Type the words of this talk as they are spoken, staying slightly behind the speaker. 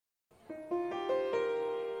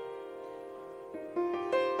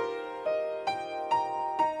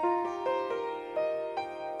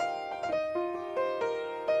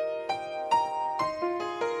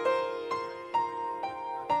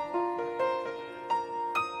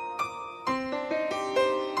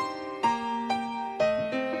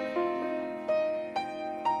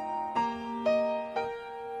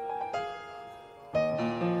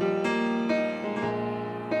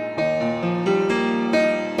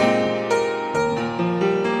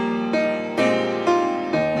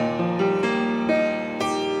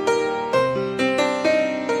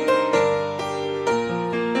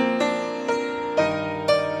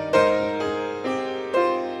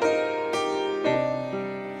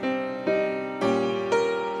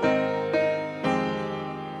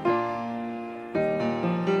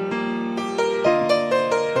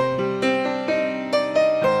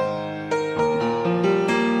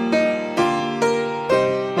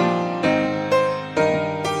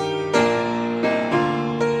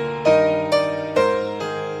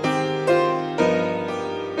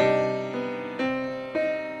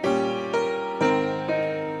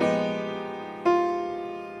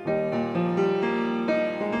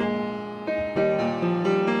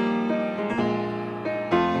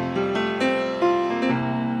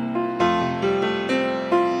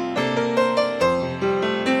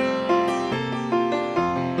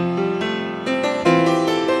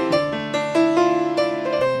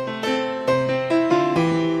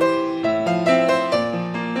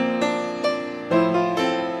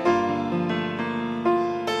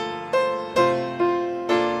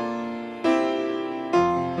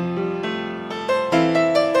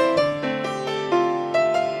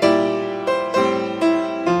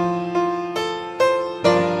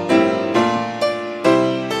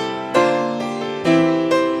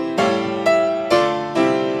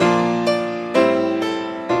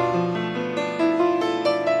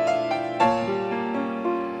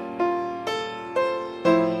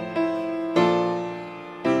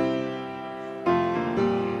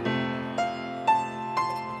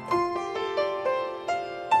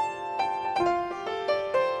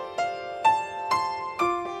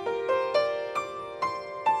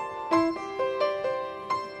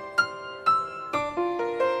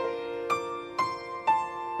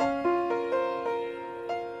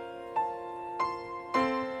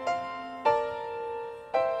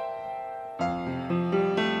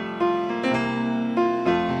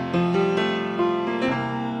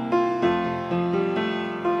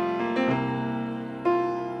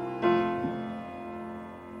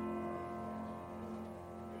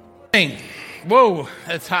Hey, whoa,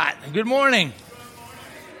 that's hot. Good morning.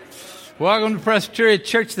 Welcome to Presbyterian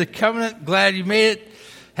Church of the Covenant. Glad you made it.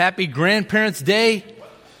 Happy Grandparents' Day.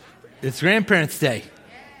 It's Grandparents' Day.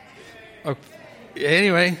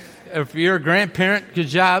 Anyway, if you're a grandparent, good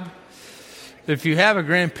job. If you have a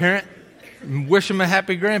grandparent, wish them a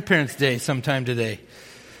happy Grandparents' Day sometime today.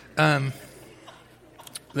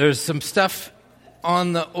 There's some stuff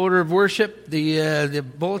on the order of worship, the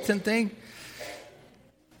bulletin thing.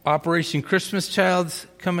 Operation Christmas Child's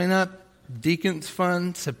coming up. Deacons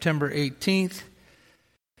Fund, September 18th.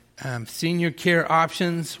 Senior Care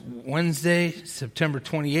Options, Wednesday, September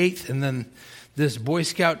 28th. And then this Boy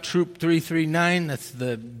Scout Troop 339, that's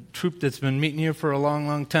the troop that's been meeting here for a long,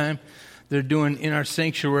 long time. They're doing In Our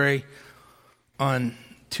Sanctuary on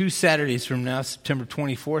 2 Saturdays from now, September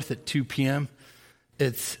 24th at 2 p.m.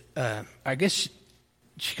 It's, I guess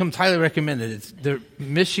she comes highly recommended. It's the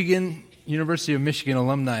University of Michigan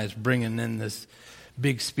alumni is bringing in this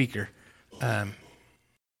big speaker.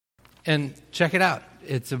 And check it out.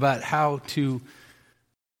 It's about how to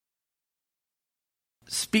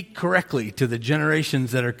speak correctly to the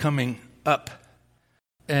generations that are coming up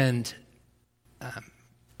and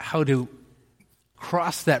how to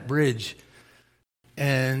cross that bridge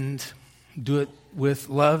and do it with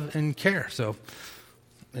love and care. So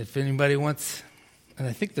if anybody wants, and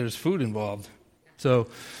I think there's food involved. So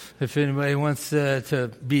if anybody wants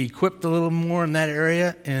to be equipped a little more in that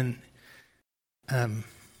area and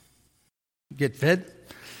get fed,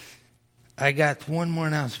 I got one more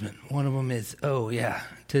announcement. One of them is,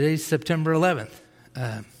 today's September 11th.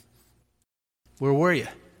 Where were you?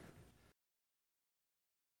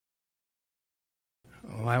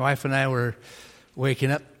 My wife and I were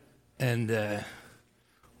waking up, and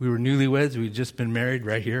we were newlyweds. We'd just been married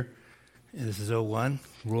right here. And this is 01.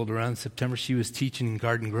 Rolled around September. She was teaching in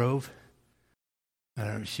Garden Grove.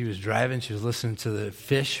 She was driving. She was listening to the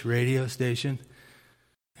Fish radio station.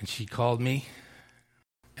 And she called me.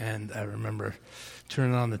 And I remember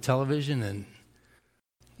turning on the television and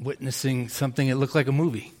witnessing something that looked like a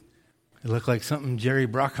movie. It looked like something Jerry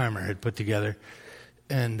Bruckheimer had put together.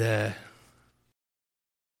 And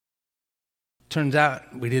turns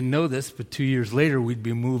out, we didn't know this, but 2 years later we'd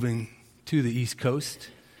be moving to the East Coast.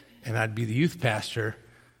 And I'd be the youth pastor,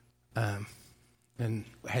 and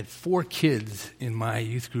I had 4 kids in my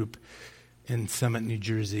youth group in Summit, New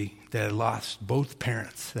Jersey, that had lost both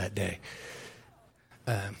parents that day.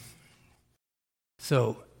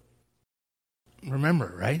 So,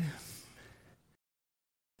 remember, right?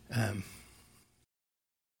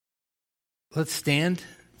 Let's stand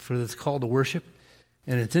for this call to worship.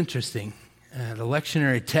 And it's interesting. The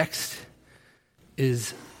lectionary text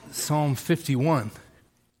is Psalm 51.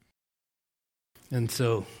 And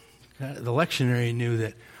so the lectionary knew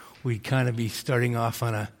that we'd kind of be starting off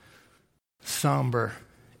on a somber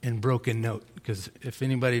and broken note. Because if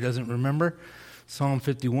anybody doesn't remember, Psalm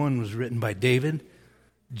 51 was written by David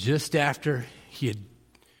just after he had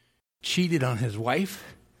cheated on his wife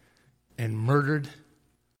and murdered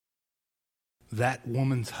that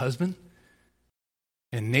woman's husband.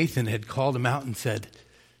 And Nathan had called him out and said,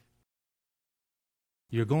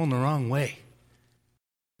 "You're going the wrong way."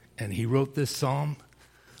 And he wrote this psalm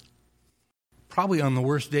probably on the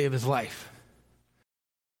worst day of his life.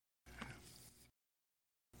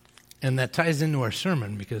 And that ties into our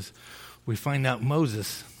sermon because we find out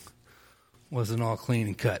Moses wasn't all clean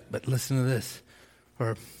and cut. But listen to this.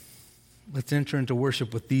 Or let's enter into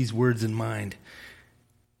worship with these words in mind.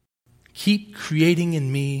 Keep creating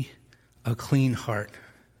in me a clean heart.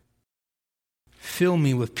 Fill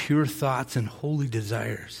me with pure thoughts and holy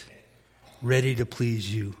desires, ready to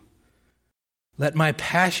please you. Let my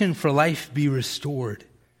passion for life be restored,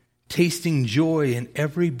 tasting joy in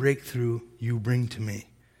every breakthrough you bring to me.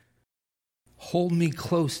 Hold me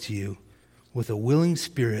close to you with a willing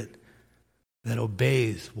spirit that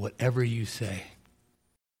obeys whatever you say.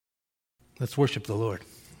 Let's worship the Lord.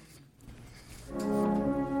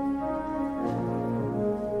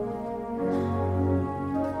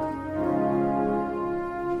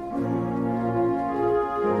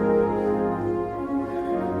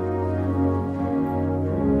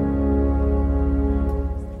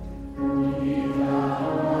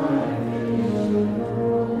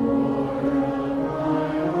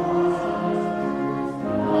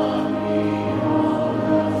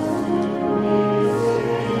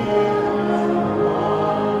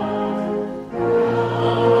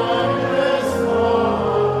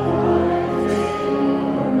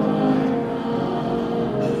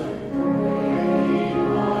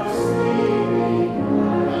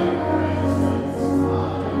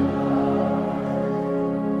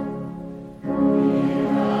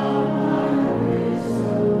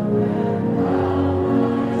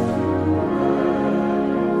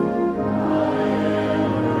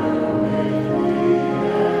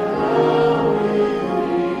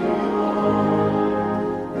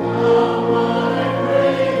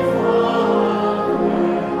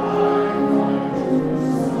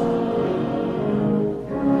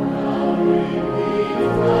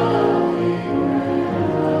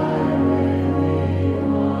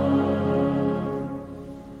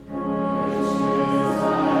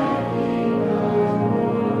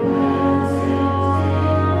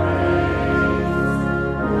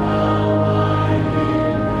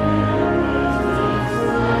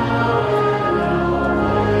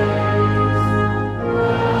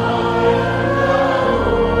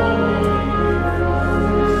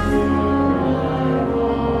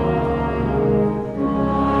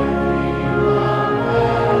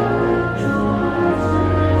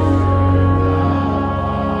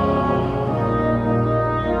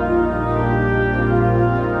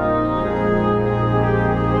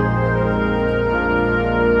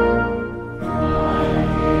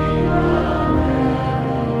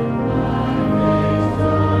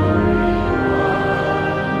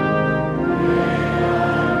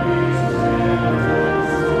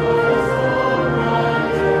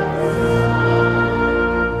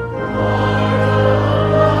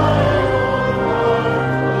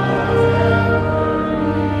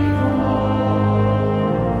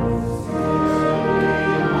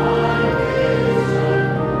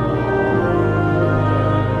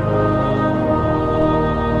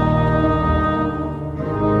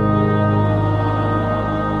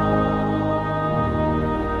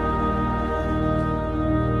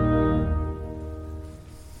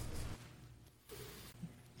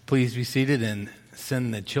 Please be seated and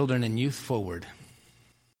send the children and youth forward.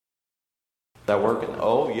 That working?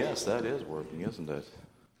 Oh, yes, that is working, isn't it?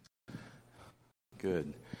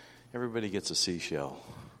 Good. Everybody gets a seashell.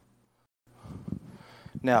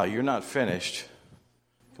 Now, you're not finished.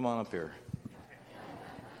 Come on up here.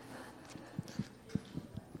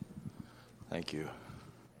 Thank you.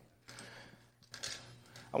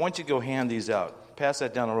 I want you to go hand these out. Pass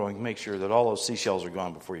that down the row and make sure that all those seashells are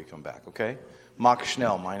gone before you come back, okay? Mach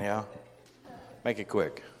schnell, meine Herr. Make it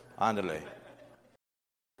quick. Andale.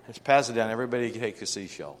 Just pass it down. Everybody take a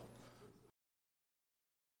seashell.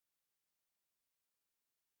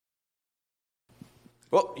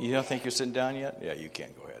 Well, you don't think you're sitting down yet? Yeah, you can.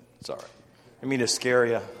 Go ahead. It's all right. I mean to scare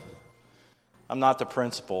you. I'm not the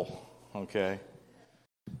principal, okay?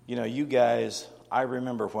 You know, you guys, I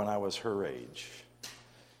remember when I was her age.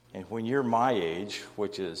 And when you're my age,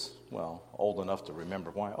 which is, well, old enough to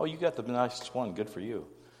remember why. Oh, you got the nicest one. Good for you.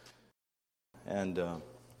 And are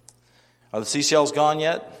the seashells gone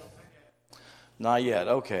yet? Not yet.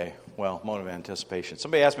 Okay. Well, moment of anticipation.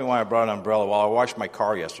 Somebody asked me why I brought an umbrella. Well, I washed my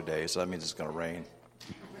car yesterday, so that means it's going to rain.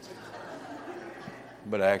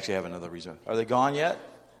 But I actually have another reason. Are they gone yet?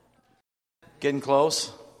 Getting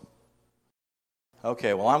close?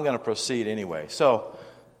 Okay, well, I'm going to proceed anyway. So,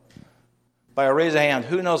 by a raise of hand,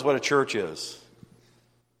 who knows what a church is?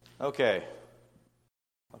 Okay.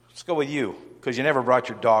 Let's go with you, because you never brought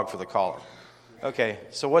your dog for the collar. Okay,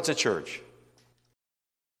 so what's a church?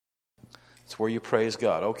 It's where you praise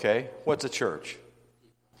God. Okay, what's a church?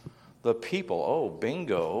 The people. Oh,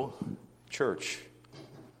 bingo. Church.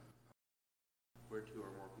 Where two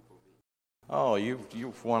or more people be. Oh,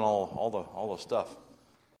 you've won all the stuff.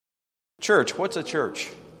 Church. What's a church?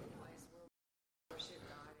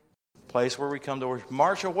 Place where we come to worship.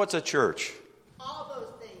 Marcia, what's a church? All those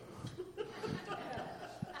things.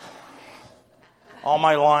 All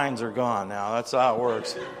my lines are gone now. That's how it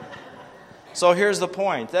works. So here's the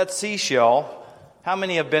point. That seashell, how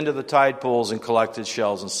many have been to the tide pools and collected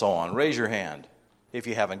shells and so on? Raise your hand if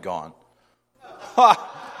you haven't gone.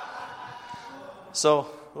 So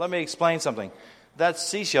let me explain something. That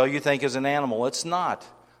seashell you think is an animal. It's not.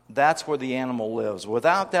 That's where the animal lives.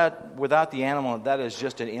 Without the animal, that is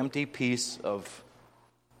just an empty piece of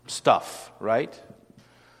stuff, right?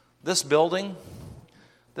 This building,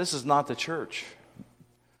 this is not the church.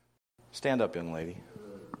 Stand up, young lady.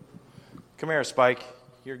 Come here, Spike.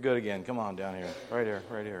 You're good again. Come on down here. Right here.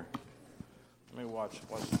 Let me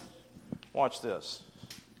watch this.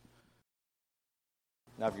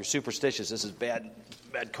 Now, if you're superstitious, this is bad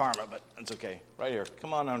karma, but that's okay. Right here.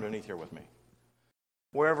 Come on underneath here with me.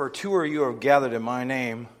 Wherever two or you are gathered in my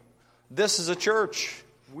name, this is a church.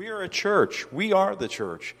 We are a church. We are the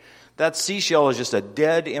church. That seashell is just a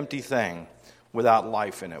dead, empty thing without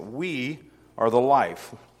life in it. We are the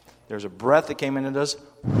life. There's a breath that came into us,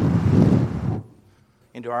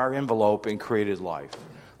 into our envelope, and created life.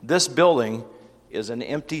 This building is an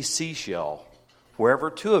empty seashell. Wherever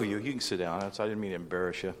two of you can sit down. I didn't mean to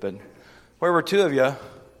embarrass you, but wherever two of you,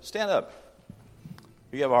 stand up.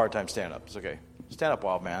 You have a hard time standing up. It's okay. Stand up,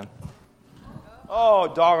 wild man.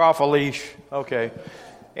 Oh, dog off a leash. Okay.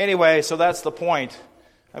 Anyway, so that's the point.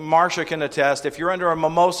 And Marcia can attest, if you're under a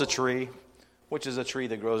mimosa tree, which is a tree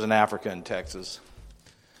that grows in Africa and Texas,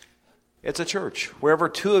 it's a church. Wherever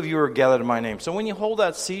two of you are gathered in my name. So when you hold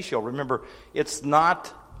that seashell, remember, it's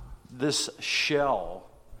not this shell.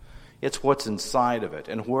 It's what's inside of it.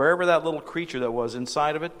 And wherever that little creature that was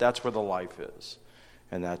inside of it, that's where the life is.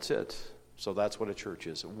 And that's it. So that's what a church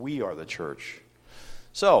is. We are the church.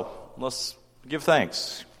 So, let's give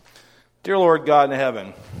thanks. Dear Lord God in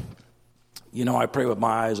heaven, you know I pray with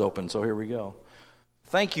my eyes open, so here we go.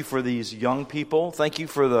 Thank you for these young people. Thank you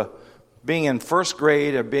for being in first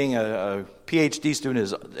grade or being a PhD student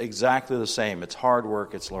is exactly the same. It's hard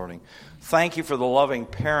work, it's learning. Thank you for the loving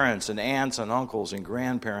parents and aunts and uncles and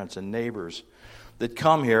grandparents and neighbors that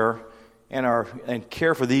come here and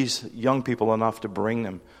care for these young people enough to bring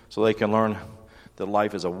them so they can learn that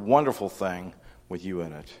life is a wonderful thing with you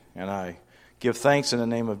in it. And I give thanks in the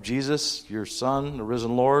name of Jesus, your Son, the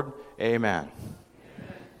risen Lord. Amen.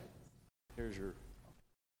 Here's your...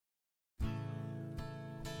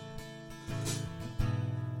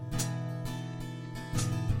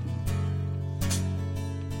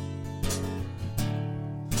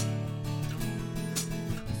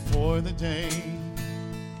 For the day,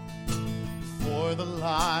 for the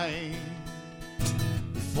light,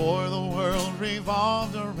 before the world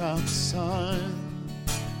revolved around the sun,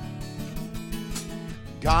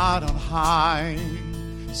 God on high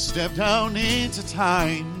stepped down into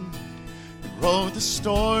time and wrote the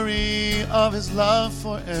story of his love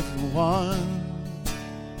for everyone.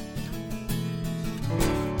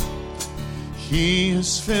 He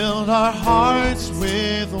has filled our hearts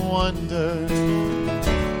with wonder,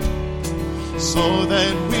 so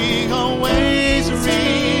that we always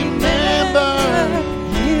remember.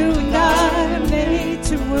 You and I are made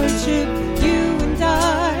to worship. You and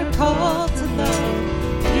I are called to love.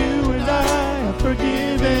 You and I are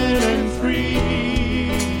forgiven and free.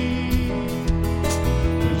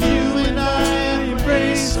 You and I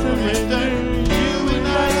embrace surrender. You and I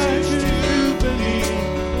choose to believe.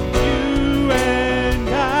 You and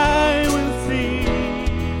I will see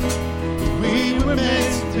we were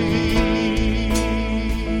meant to be.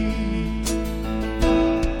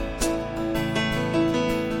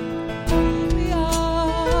 We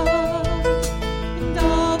are, and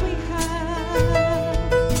all we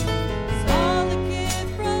have is all the gift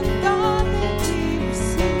from God that we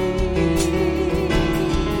receive.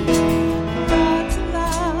 Brought to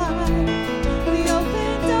life, we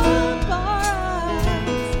opened up our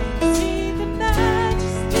eyes to see the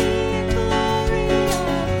majesty and glory of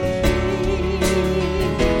the King.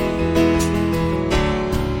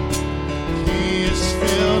 He has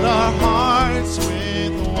filled our hearts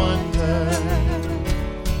with wonder,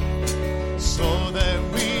 so that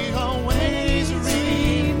we always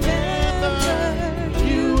remember.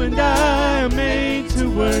 You and I are made to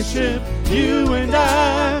worship. You and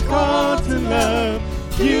I are called to love.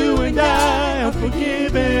 You and I are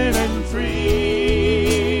forgiven and free.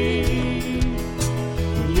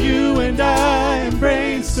 You and I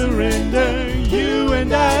embrace surrender. You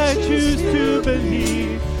and I choose to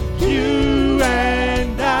believe. You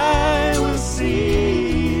and I will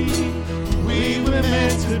see we were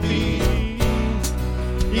meant to be.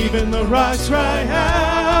 Even the rocks cry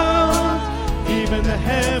out, even the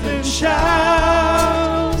heavens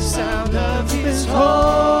shout, sound of His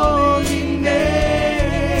holy name.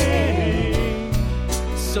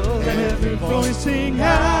 So let every voice sing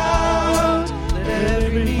out, let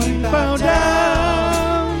every knee bow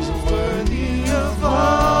down. He's worthy of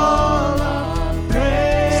all our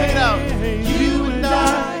praise. Sing it out. You and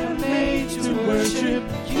I are made to worship.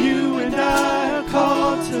 You and I are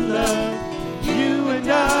called to love. You and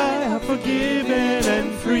I are forgiven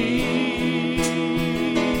and free.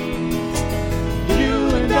 You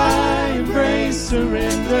and I embrace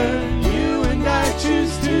surrender. You and I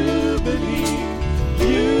choose to believe.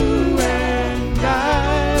 You and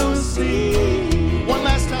I will see. One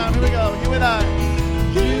last time, here we go. You and I.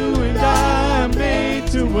 You and I are made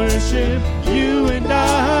to worship. You and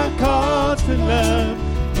I are called to love.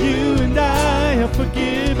 You and I are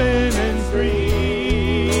forgiven and free.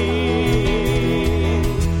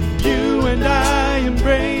 You and I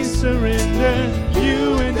embrace surrender.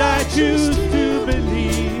 You and I choose to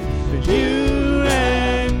believe that you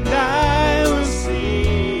and I will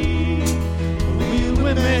see we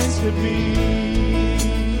were meant to be.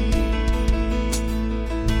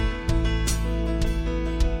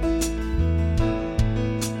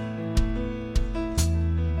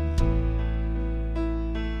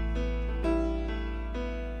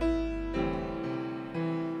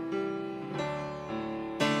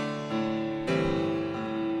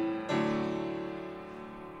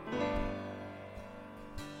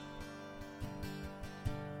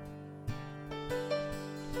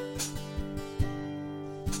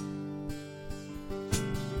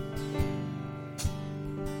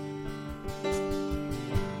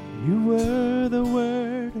 You were the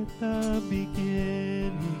Word at the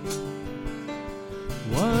beginning,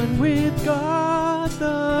 one with God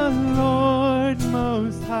the Lord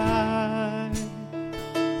Most High.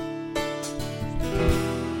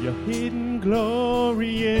 Your hidden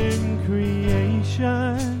glory in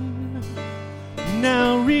creation,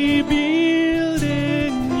 now revealed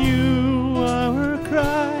in you, our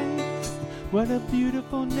Christ. What a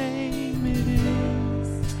beautiful name it is.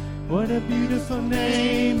 What a beautiful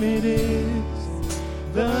name it is.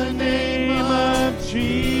 The name of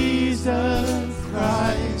Jesus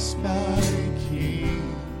Christ, my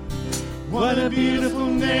King. What a beautiful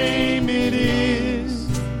name it is.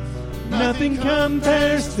 Nothing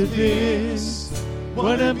compares to this.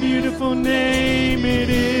 What a beautiful name it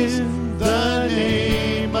is. The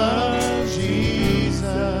name of Jesus.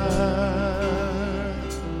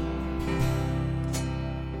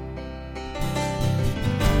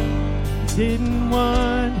 Didn't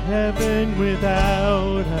want heaven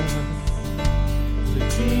without us. So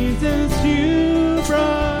Jesus, you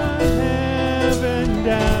brought heaven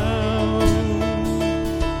down.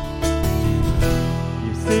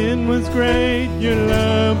 Your sin was great, your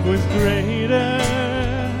love was greater.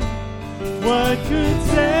 What could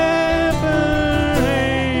separate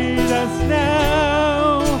us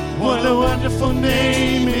now? What a wonderful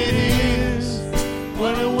name it is.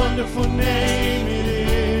 What a wonderful wonderful name it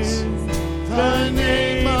is. The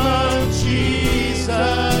name of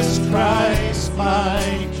Jesus Christ,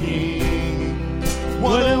 my King.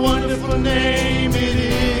 What a wonderful name it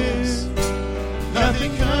is.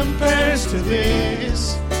 Nothing compares to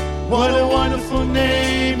this. What a wonderful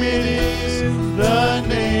name it is. The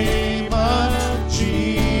name of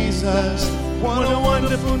Jesus. What a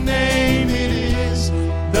wonderful name it is.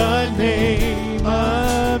 The name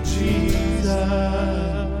of Jesus.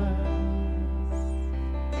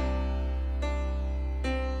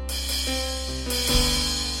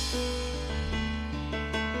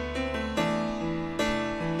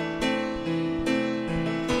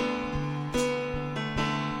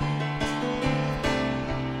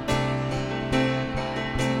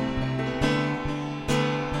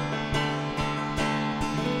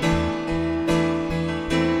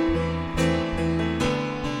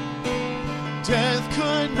 Death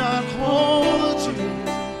could not hold you.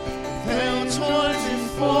 They'll torn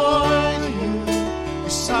before you. You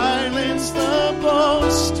silenced the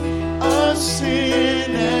boast of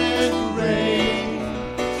sin and grave.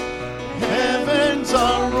 Heavens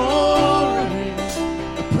are roaring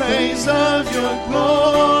the praise of your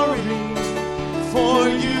glory. For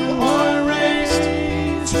you are raised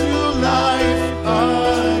to life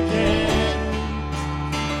again.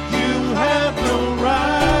 You have no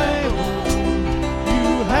rival. You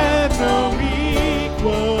have no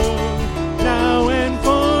equal. Now and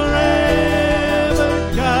forever,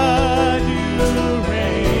 God, you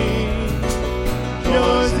reign.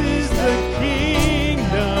 Yours is the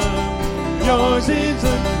kingdom. Yours is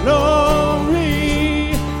the glory.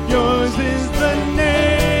 Yours is the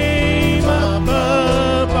name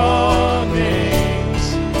above all names.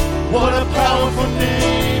 What a powerful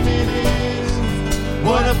name it is.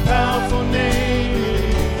 What a powerful name it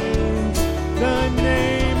is. The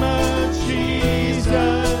name of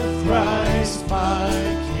Jesus Christ, my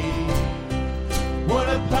King. What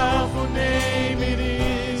a powerful name it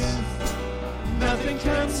is. Nothing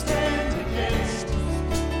can stand against.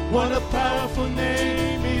 What a powerful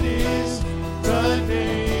name it is. The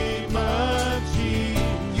name of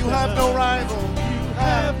Jesus. You have no rival. You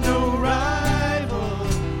have no rival.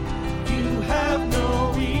 You have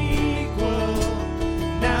no equal.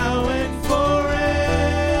 Now and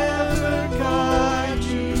forever, God,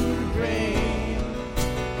 you reign.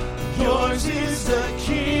 Yours is the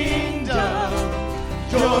kingdom.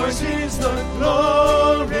 Yours is the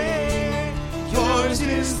glory. Yours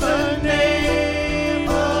is the name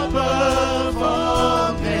above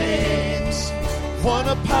all names. What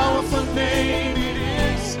a powerful name it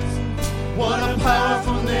is. What a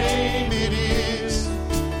powerful name it is.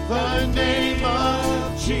 The name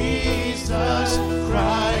of Jesus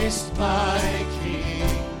Christ, my King.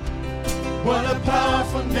 What a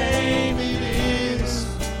powerful name it is.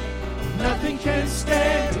 Nothing can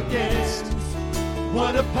stand against.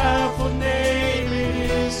 What a powerful name it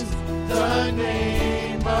is. The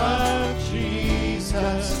name of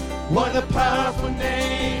Jesus. What a powerful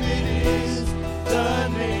name it is. The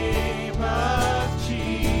name of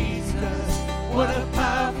Jesus. What a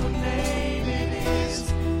powerful name it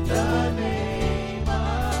is. The name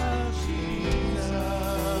of Jesus.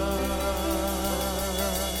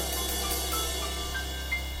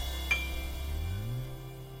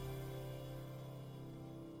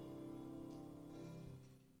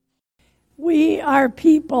 We are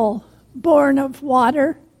people born of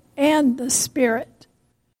water and the Spirit.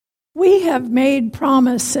 We have made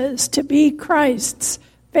promises to be Christ's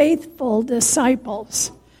faithful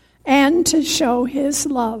disciples and to show his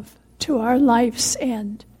love to our life's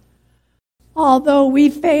end. Although we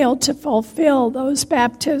fail to fulfill those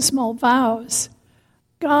baptismal vows,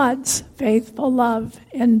 God's faithful love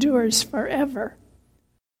endures forever.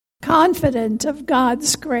 Confident of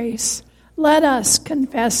God's grace, let us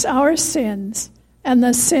confess our sins and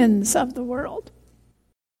the sins of the world.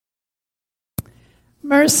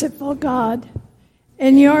 Merciful God,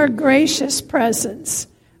 in your gracious presence,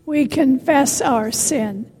 we confess our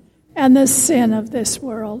sin and the sin of this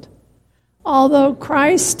world. Although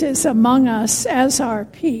Christ is among us as our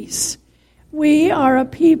peace, we are a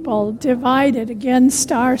people divided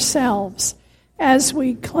against ourselves as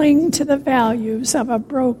we cling to the values of a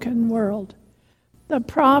broken world. The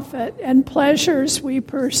profit and pleasures we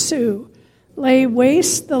pursue lay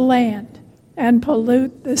waste the land and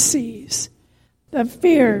pollute the seas. The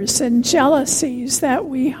fears and jealousies that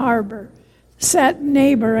we harbor set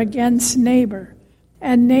neighbor against neighbor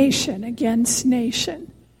and nation against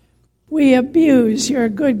nation. We abuse your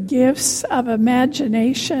good gifts of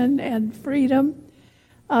imagination and freedom,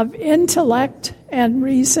 of intellect and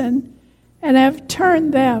reason, and have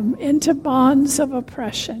turned them into bonds of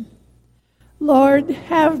oppression. Lord,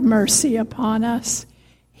 have mercy upon us.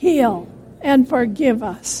 Heal and forgive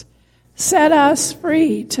us. Set us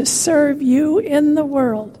free to serve you in the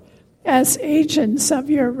world as agents of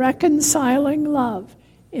your reconciling love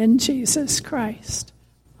in Jesus Christ.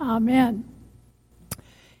 Amen.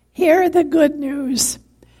 Hear the good news.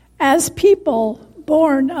 As people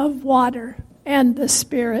born of water and the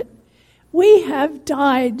Spirit, we have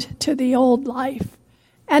died to the old life,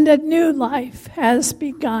 and a new life has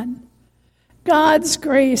begun. God's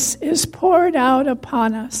grace is poured out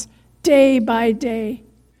upon us day by day.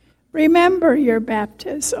 Remember your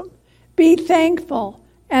baptism. Be thankful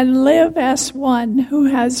and live as one who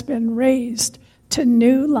has been raised to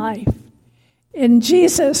new life. In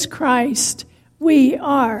Jesus Christ, we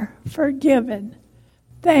are forgiven.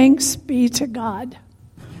 Thanks be to God.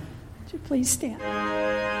 Would you please stand?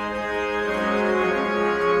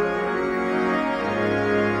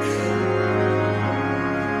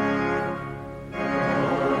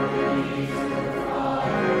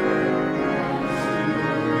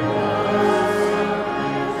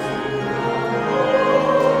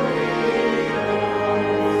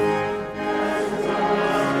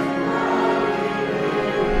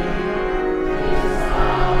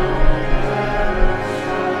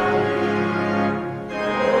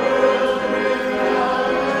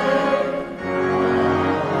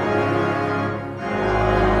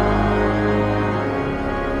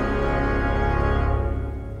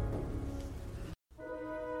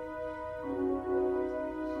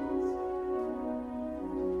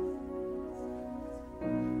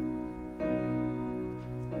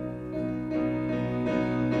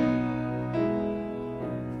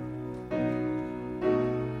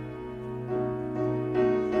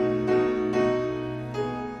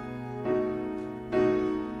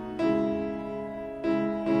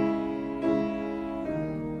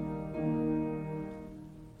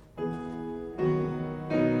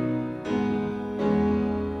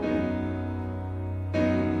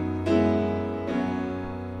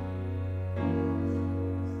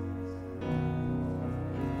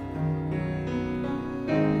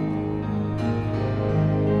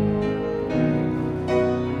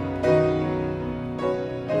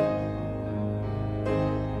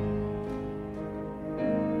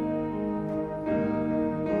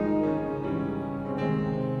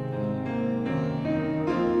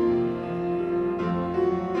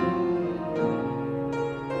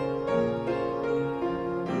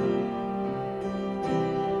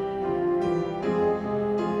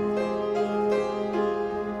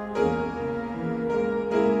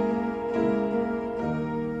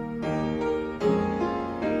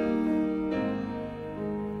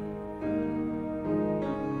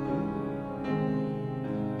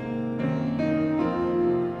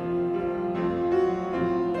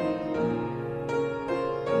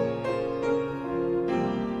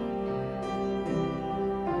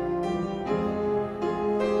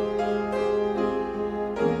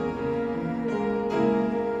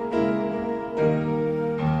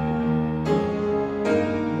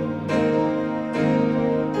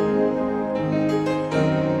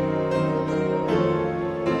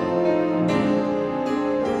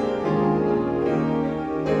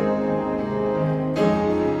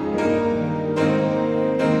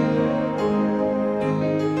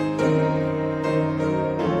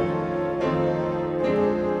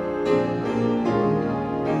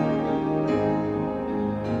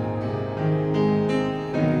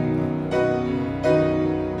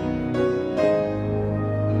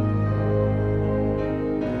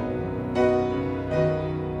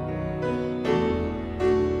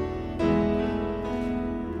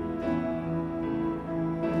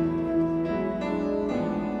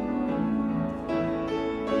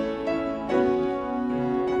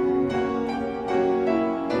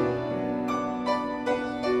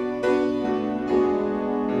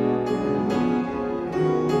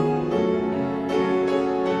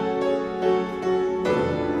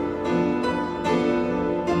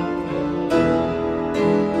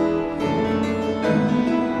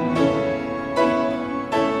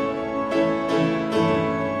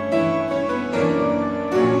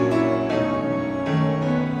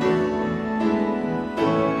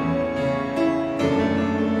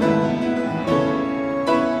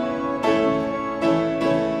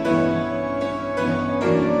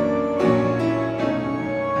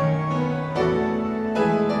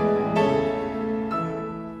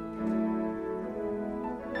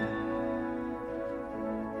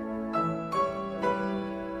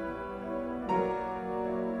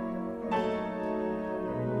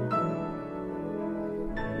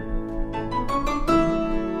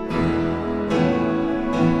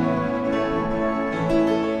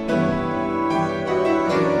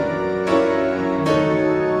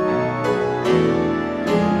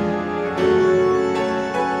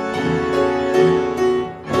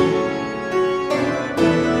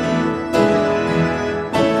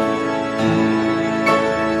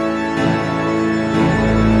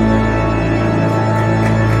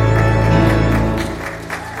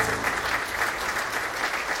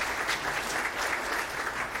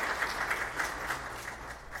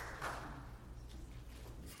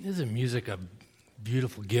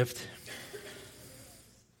 beautiful gift.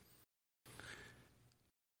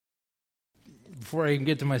 Before I even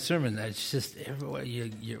get to my sermon, it's just everywhere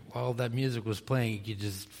while that music was playing, you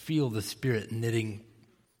just feel the Spirit knitting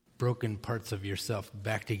broken parts of yourself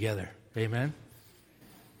back together. Amen?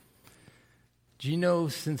 Do you know,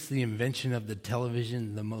 since the invention of the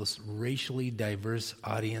television, the most racially diverse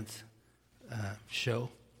audience show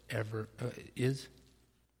ever is?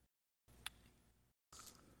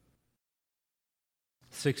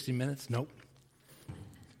 60 Minutes? Nope.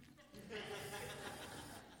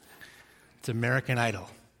 It's American Idol.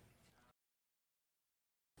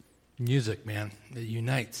 Music, man, it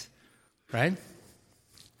unites, right?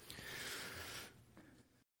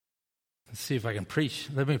 Let's see if I can preach.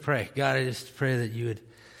 Let me pray. God, I just pray that you would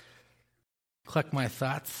collect my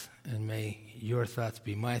thoughts, and may your thoughts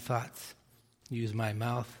be my thoughts. Use my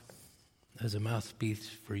mouth as a mouthpiece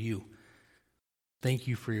for you. Thank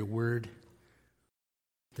you for your word.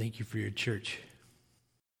 Thank you for your church,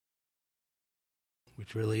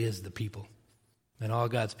 which really is the people. And all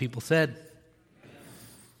God's people said.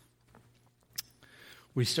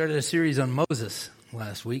 We started a series on Moses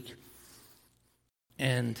last week,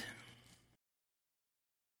 and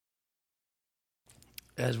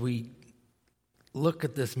as we look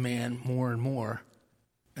at this man more and more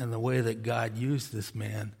and the way that God used this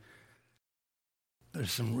man,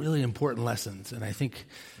 there's some really important lessons, and I think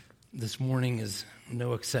this morning is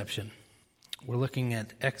no exception. We're looking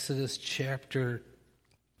at Exodus chapter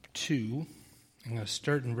 2. I'm going to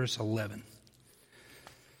start in verse 11.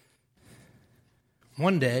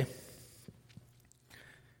 One day,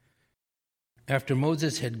 after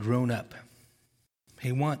Moses had grown up,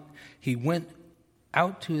 he went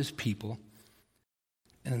out to his people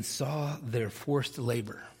and saw their forced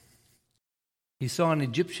labor. He saw an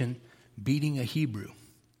Egyptian beating a Hebrew,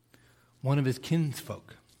 one of his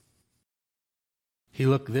kinsfolk. He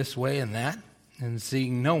looked this way and that, and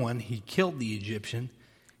seeing no one, he killed the Egyptian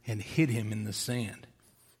and hid him in the sand.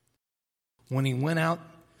 When he went out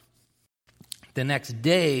the next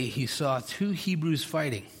day, he saw two Hebrews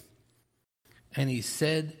fighting, and he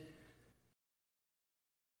said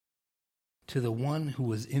to the one who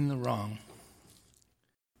was in the wrong,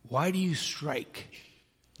 "Why do you strike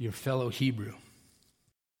your fellow Hebrew?"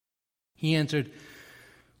 He answered,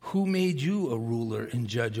 "Who made you a ruler and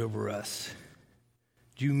judge over us?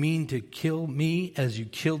 Do you mean to kill me as you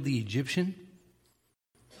killed the Egyptian?"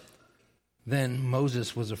 Then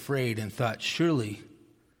Moses was afraid and thought, "Surely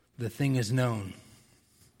the thing is known."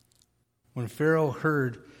 When Pharaoh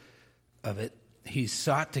heard of it, he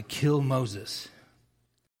sought to kill Moses.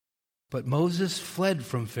 But Moses fled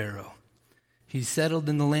from Pharaoh. He settled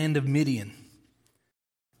in the land of Midian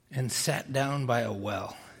and sat down by a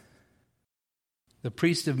well. The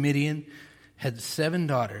priest of Midian had 7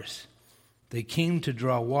 daughters. They came to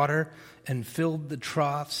draw water and filled the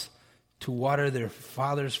troughs to water their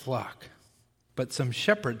father's flock. But some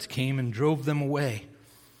shepherds came and drove them away.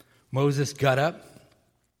 Moses got up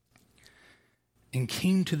and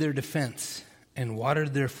came to their defense and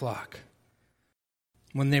watered their flock.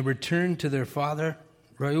 When they returned to their father,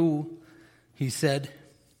 Reuel, he said,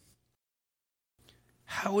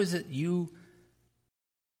 "How is it you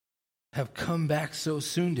have come back so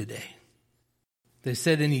soon today?" They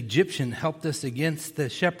said, "An Egyptian helped us against the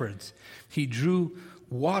shepherds. He drew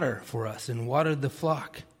water for us and watered the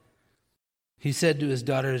flock." He said to his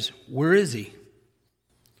daughters, "Where is he?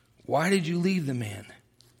 Why did you leave the man?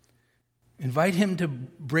 Invite him to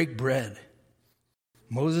break bread."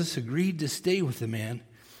 Moses agreed to stay with the man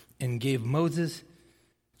and he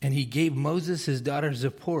gave Moses his daughter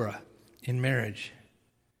Zipporah in marriage.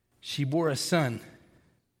 She bore a son,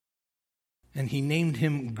 and he named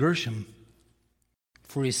him Gershom,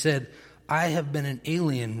 for he said, "I have been an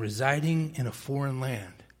alien residing in a foreign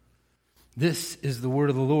land." This is the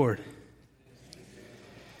word of the Lord.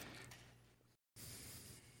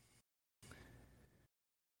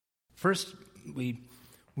 First, we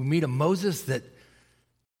meet a Moses that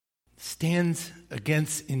stands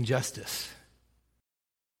against injustice.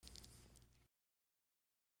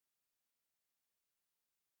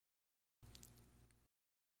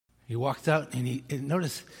 He walks out and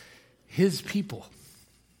notice his people.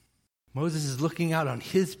 Moses is looking out on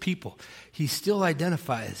his people. He still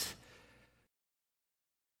identifies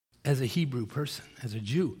as a Hebrew person, as a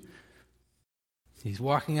Jew. He's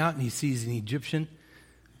walking out and he sees an Egyptian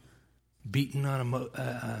beaten on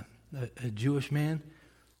a Jewish man.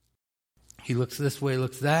 He looks this way,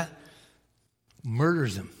 looks that,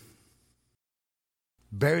 murders him,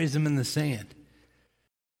 buries him in the sand.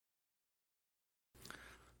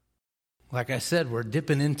 Like I said, we're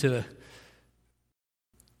dipping into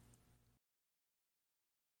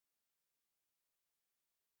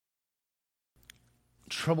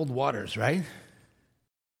troubled waters, right?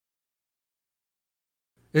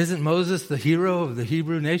 Isn't Moses the hero of the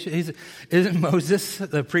Hebrew nation? Isn't Moses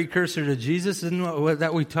the precursor to Jesus? Isn't what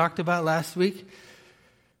that we talked about last week?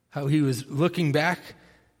 How he was looking back,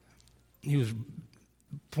 he was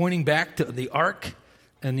pointing back to the ark,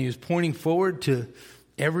 and he was pointing forward to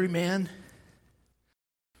every man.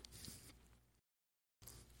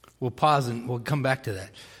 We'll pause and we'll come back to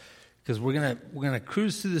that, because we're gonna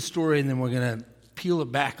cruise through the story, and then we're gonna peel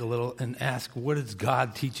it back a little and ask, what is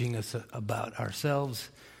God teaching us about ourselves,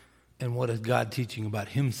 and what is God teaching about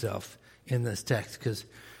himself in this text? Because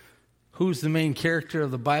who's the main character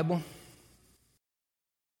of the Bible?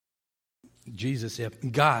 Jesus, yep.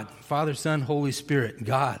 God, Father, Son, Holy Spirit,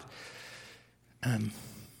 God. And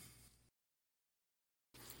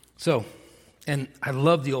I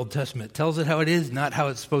love the Old Testament. It tells it how it is, not how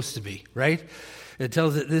it's supposed to be, right? It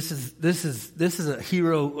tells it this is a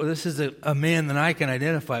hero, or this is a man that I can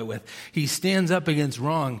identify with. He stands up against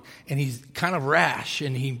wrong, and he's kind of rash,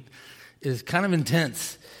 and he is kind of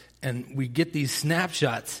intense. And we get these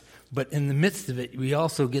snapshots, but in the midst of it, we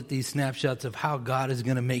also get these snapshots of how God is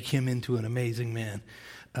going to make him into an amazing man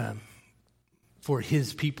for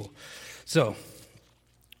his people. So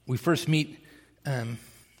we first meet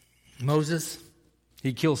Moses.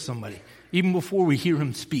 He kills somebody. Even before we hear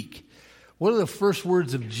him speak, what are the first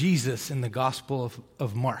words of Jesus in the Gospel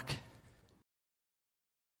of Mark?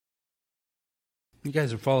 You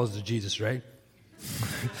guys are followers of Jesus, right?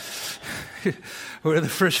 What are the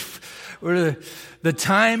first? The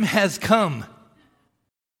time has come.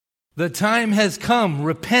 The time has come.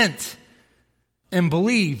 Repent and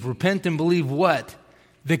believe. Repent and believe what?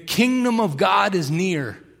 The kingdom of God is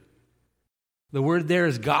near. The word there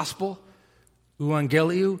is gospel,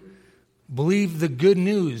 euangelion. Believe the good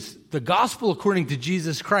news. The gospel according to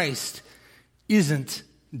Jesus Christ isn't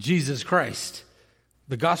Jesus Christ.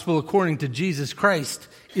 The gospel according to Jesus Christ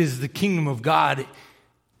is the kingdom of God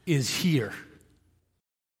is here.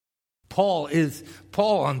 Paul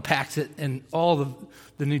unpacks it, and all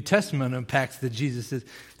the New Testament unpacks that Jesus is.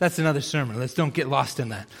 That's another sermon. Let's don't get lost in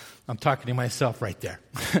that. I'm talking to myself right there.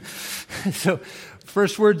 So,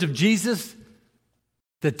 first words of Jesus,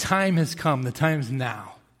 the time has come. The time's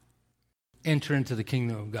now. Enter into the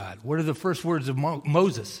kingdom of God. What are the first words of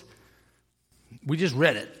Moses? We just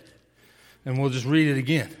read it, and we'll just read it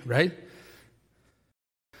again, right?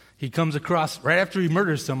 He comes across, right after he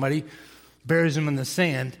murders somebody, buries him in the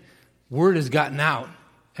sand. Word has gotten out,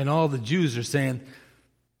 and all the Jews are saying,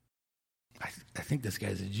 I think this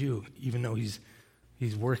guy's a Jew, even though he's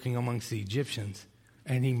working amongst the Egyptians.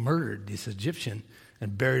 And he murdered this Egyptian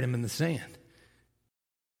and buried him in the sand.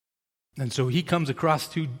 And so he comes across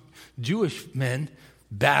two Jewish men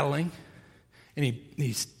battling, and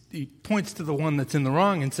he points to the one that's in the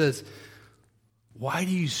wrong and says, "Why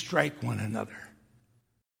do you strike one another?"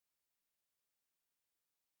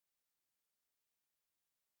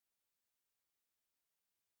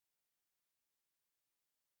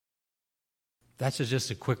 That's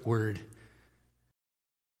just a quick word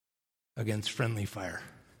against friendly fire.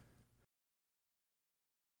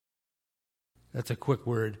 That's a quick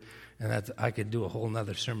word, and I could do a whole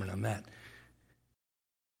nother sermon on that.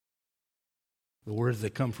 The words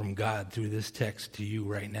that come from God through this text to you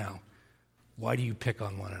right now. Why do you pick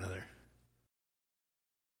on one another?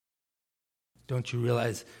 Don't you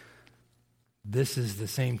realize this is the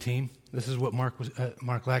same team? This is what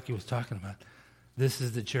Mark Lackey was talking about. This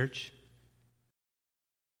is the church.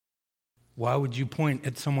 Why would you point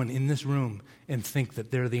at someone in this room and think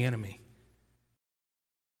that they're the enemy?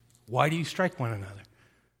 Why do you strike one another?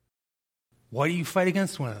 Why do you fight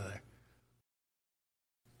against one another?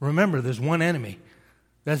 Remember, there's one enemy.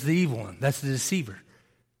 That's the evil one. That's the deceiver.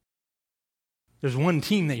 There's one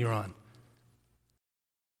team that you're on.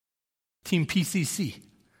 Team PCC.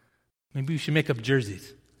 Maybe we should make up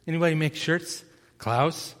jerseys. Anybody make shirts?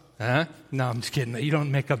 Klaus? Huh? No, I'm just kidding. You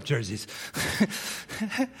don't make up jerseys.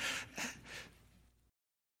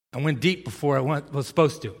 I went deep before I was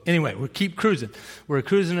supposed to. Anyway, we keep cruising. We're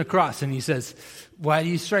cruising across, and he says, "Why do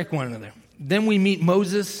you strike one another?" Then we meet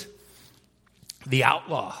Moses, the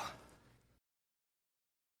outlaw.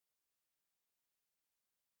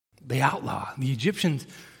 The outlaw. The Egyptians,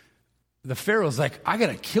 the Pharaoh's like, "I got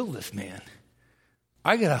to kill this man.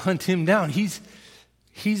 I got to hunt him down. He's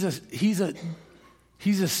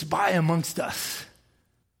a spy amongst us."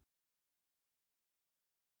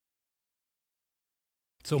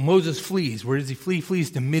 So Moses flees. Where does he flee? He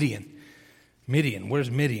flees to Midian. Midian. Where's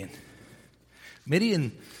Midian?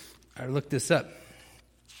 Midian, I looked this up.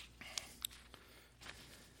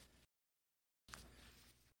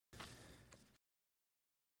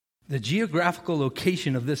 The geographical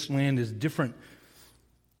location of this land is different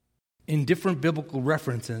in different biblical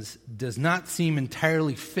references, does not seem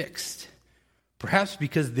entirely fixed. Perhaps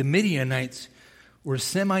because the Midianites were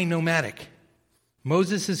semi-nomadic.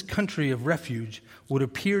 Moses' country of refuge would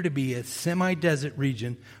appear to be a semi-desert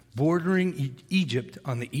region bordering Egypt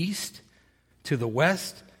on the east, to the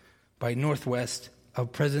west by northwest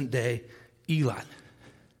of present-day Elat.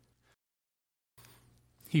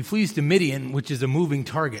 He flees to Midian, which is a moving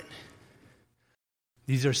target.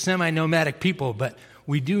 These are semi-nomadic people, but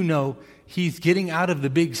we do know he's getting out of the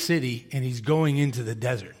big city and he's going into the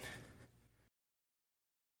desert.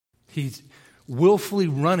 He's willfully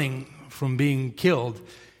running from being killed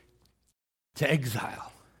to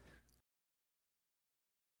exile.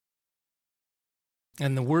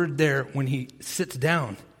 And the word there, when he sits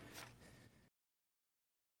down,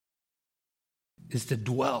 is to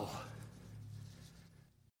dwell.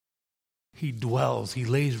 He dwells, he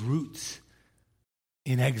lays roots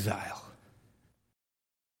in exile.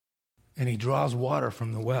 And he draws water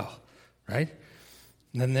from the well, right?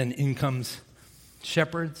 And then in comes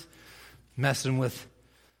shepherds messing with,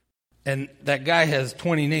 and that guy has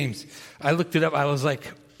 20 names. I looked it up. I was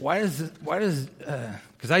like, why does,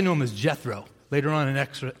 because I know him as Jethro. Later on in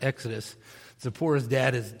Exodus, Zipporah's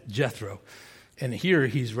dad is Jethro. And here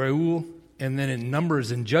he's Reuel, and then in Numbers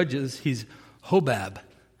and Judges, he's Hobab.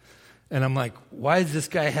 And I'm like, why does this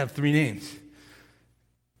guy have 3 names?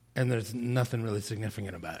 And there's nothing really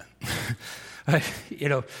significant about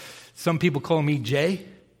it. Some people call me Jay.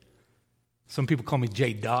 Some people call me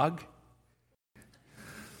J-Dog.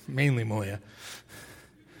 Mainly Moya.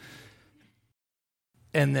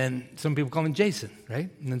 And then some people call him Jason, right?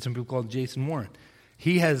 And then some people call him Jason Warren.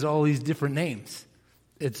 He has all these different names.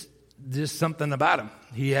 It's just something about him.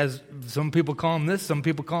 He has, some people call him this, some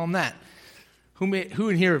people call him that. Who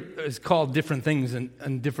in here is called different things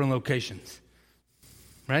in different locations?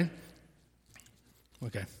 Right?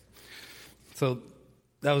 Okay. So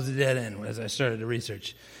that was a dead end as I started to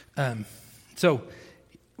research. So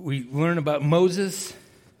we learn about Moses,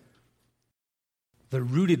 the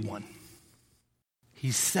rooted one.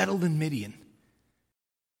 He's settled in Midian.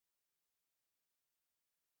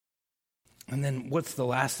 And then what's the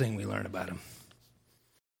last thing we learn about him?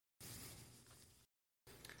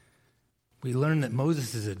 We learn that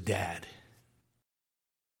Moses is a dad.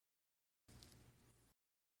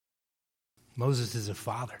 Moses is a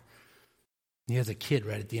father. He has a kid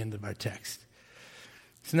right at the end of our text.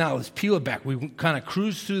 So now let's peel it back. We kind of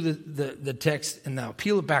cruise through the text, and now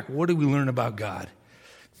peel it back. What do we learn about God?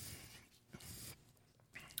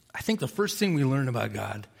 I think the first thing we learn about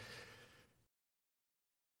God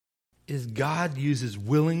is God uses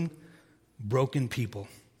willing, broken people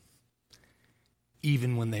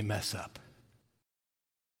even when they mess up.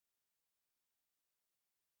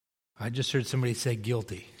 I just heard somebody say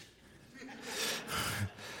guilty.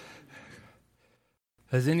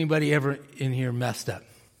 Has anybody ever in here messed up?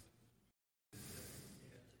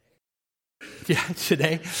 Yeah,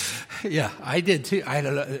 today? Yeah, I did too.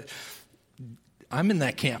 I'm in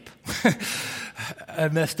that camp. I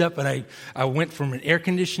messed up and I went from an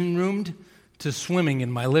air-conditioned room to swimming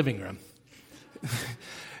in my living room.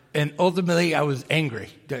 And ultimately, I was angry.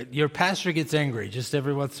 Your pastor gets angry. Just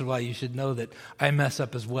every once in a while, you should know that I mess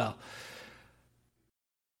up as well.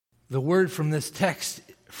 The word from this text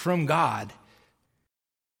from God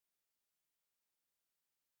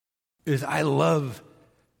is I love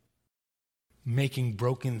making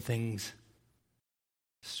broken things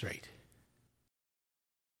straight.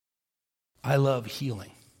 I love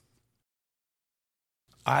healing.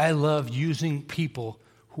 I love using people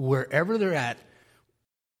who, wherever they're at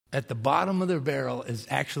the bottom of their barrel is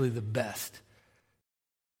actually the best.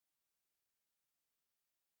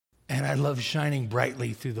 And I love shining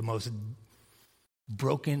brightly through the most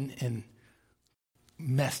broken and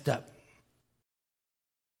messed up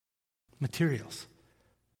materials.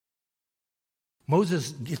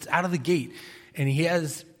 Moses gets out of the gate and he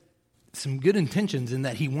has some good intentions in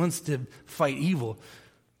that he wants to fight evil,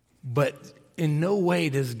 but in no way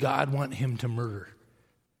does God want him to murder.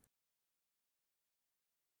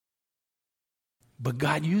 But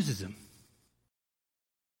God uses him.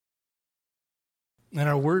 And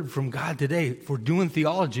our word from God today, if we're doing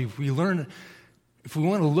theology, if we want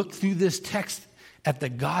to look through this text at the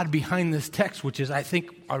God behind this text, which is, I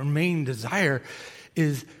think, our main desire,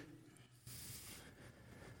 is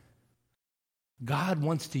God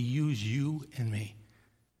wants to use you and me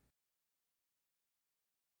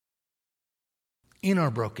in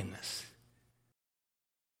our brokenness.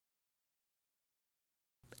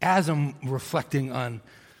 As I'm reflecting on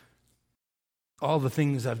all the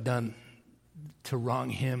things I've done to wrong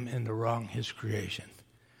him and to wrong his creation.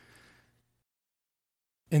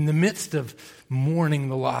 In the midst of mourning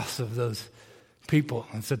the loss of those people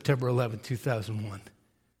on September 11, 2001,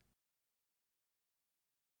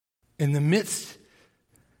 in the midst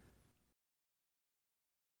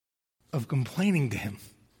of complaining to him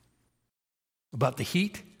about the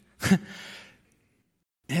heat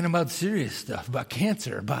and about serious stuff, about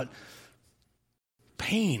cancer, about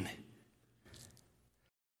pain.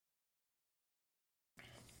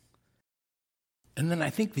 And then I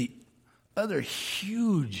think the other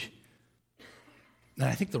huge, and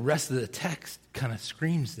I think the rest of the text kind of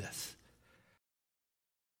screams this.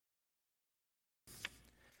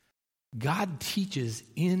 God teaches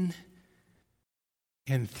in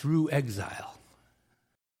and through exile.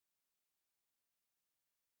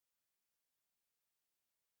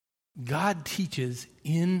 God teaches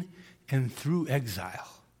in and through exile.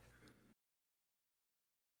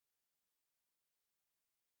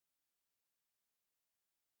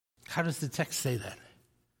 How does the text say that?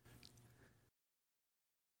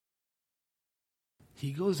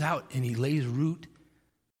 He goes out and he lays root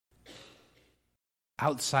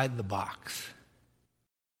outside the box.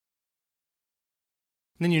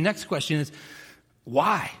 And then your next question is,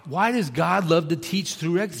 why? Why does God love to teach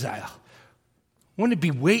through exile? Wouldn't it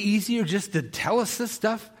be way easier just to tell us this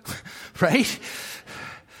stuff? Right?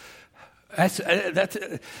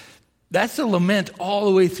 That's a lament all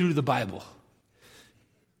the way through the Bible.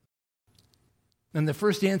 And the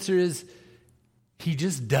first answer is, he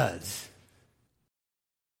just does.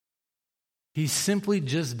 He simply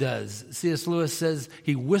just does. C.S. Lewis says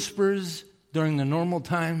he whispers during the normal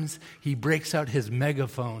times. He breaks out his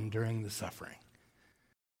megaphone during the suffering.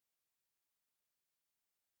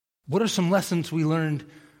 What are some lessons we learned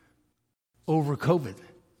over COVID?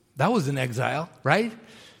 That was an exile, right?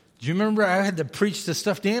 Do you remember I had to preach to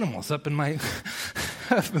stuffed animals up in my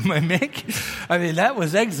mic? I mean, that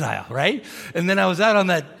was exile, right? And then I was out on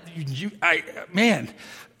that,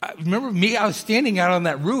 remember me? I was standing out on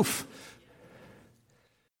that roof.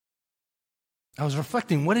 I was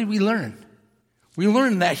reflecting, what did we learn? We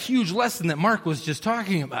learned that huge lesson that Mark was just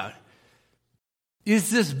talking about. Is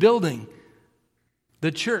this building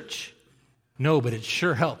the church? No, but it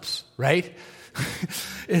sure helps, right?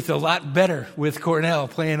 It's a lot better with Cornell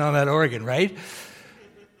playing on that organ, right?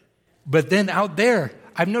 But then out there,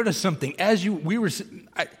 I've noticed something. As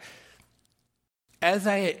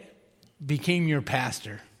I became your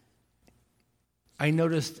pastor, I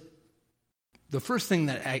noticed the first thing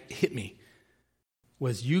that hit me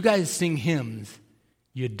was you guys sing hymns,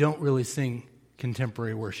 you don't really sing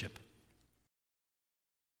contemporary worship.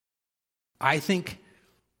 I think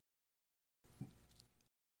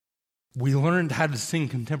we learned how to sing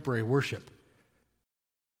contemporary worship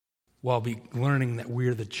while learning that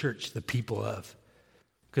we're the church, the people of.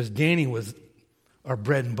 Because Danny was our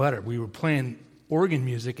bread and butter. We were playing organ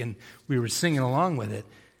music and we were singing along with it.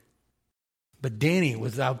 But Danny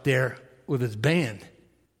was out there with his band.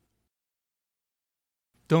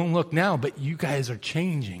 Don't look now, but you guys are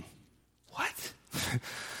changing. What?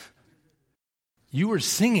 You were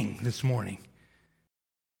singing this morning.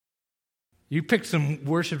 You picked some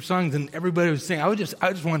worship songs and everybody was singing. I just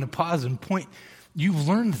wanted to pause and point. You've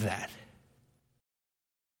learned that.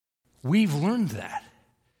 We've learned that.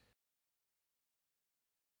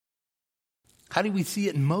 How do we see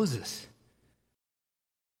it in Moses?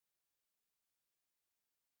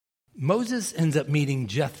 Moses ends up meeting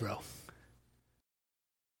Jethro.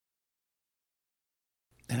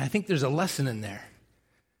 And I think there's a lesson in there.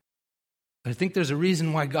 I think there's a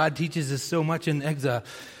reason why God teaches us so much in exile.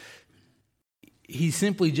 He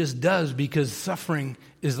simply just does because suffering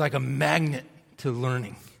is like a magnet to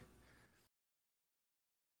learning.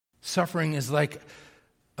 Suffering is like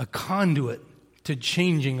a conduit to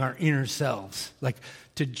changing our inner selves, like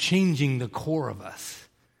to changing the core of us.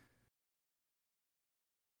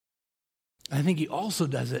 I think he also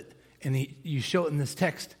does it, and you show it in this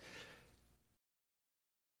text.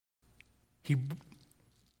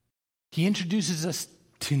 He introduces us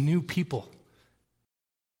to new people,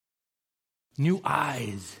 new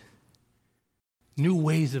eyes, new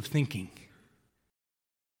ways of thinking.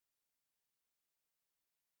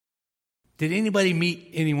 Did anybody meet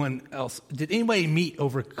anyone else? Did anybody meet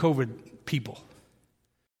over COVID people?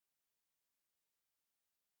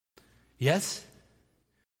 Yes?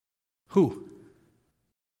 Who?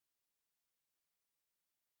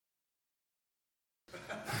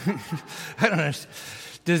 I don't understand.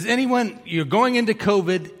 Does anyone, you're going into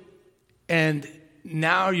COVID and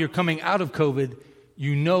now you're coming out of COVID,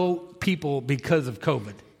 you know people because of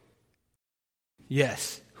COVID?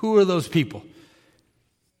 Yes. Who are those people?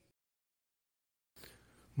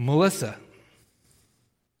 Melissa.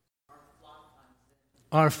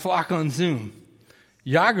 Our flock on Zoom.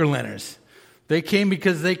 Jagerlanners. They came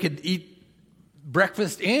because they could eat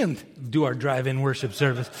breakfast and do our drive-in worship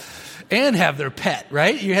service and have their pet,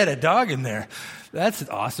 right? You had a dog in there. That's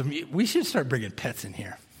awesome. We should start bringing pets in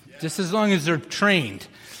here, just as long as they're trained,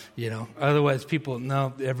 Otherwise, people,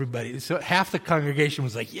 no, everybody. So half the congregation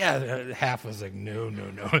was like, yeah. Half was like, no.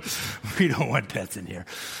 We don't want pets in here.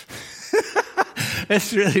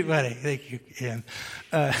 That's really funny. Thank you, Ann.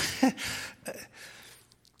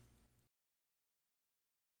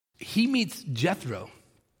 He meets Jethro.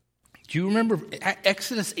 Do you remember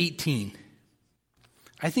Exodus 18?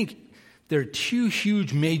 I think there are two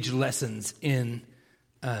huge major lessons in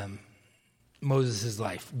Moses'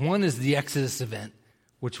 life. One is the Exodus event,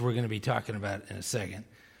 which we're going to be talking about in a second,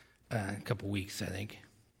 a couple weeks, I think.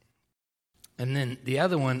 And then the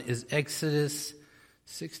other one is Exodus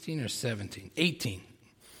 16 or 17? 18.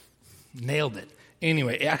 Nailed it.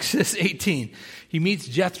 Anyway, Exodus 18. He meets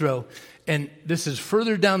Jethro, and this is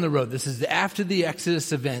further down the road. This is after the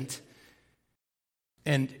Exodus event,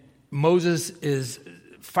 and Moses is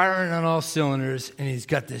firing on all cylinders, and he's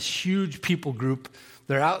got this huge people group.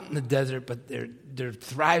 They're out in the desert, but they're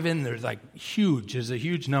thriving. They're like huge. There's a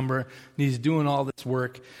huge number, and he's doing all this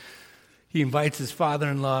work. He invites his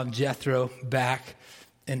father-in-law, Jethro, back,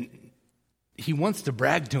 and he wants to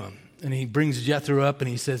brag to him. And he brings Jethro up, and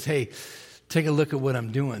he says, hey, take a look at what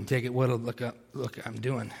I'm doing. Look, I'm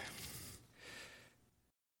doing.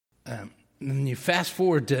 And then you fast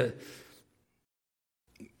forward to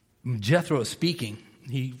Jethro speaking.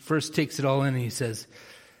 He first takes it all in, and he says,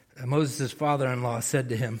 Moses' father-in-law said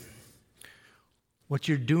to him, what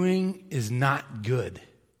you're doing is not good.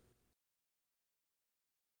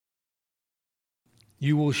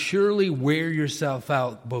 You will surely wear yourself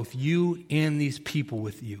out, both you and these people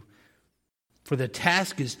with you. For the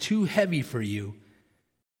task is too heavy for you.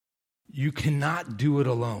 You cannot do it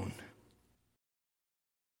alone.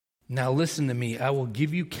 Now listen to me. I will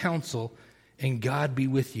give you counsel, and God be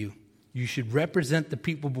with you. You should represent the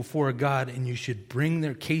people before God, and you should bring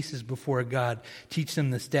their cases before God, teach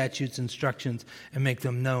them the statutes, instructions, and make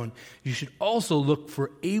them known. You should also look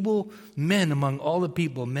for able men among all the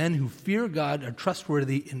people, men who fear God, are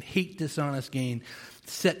trustworthy, and hate dishonest gain.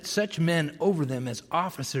 Set such men over them as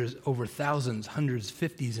officers over thousands, hundreds,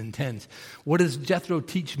 fifties, and tens. What does Jethro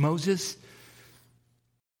teach Moses?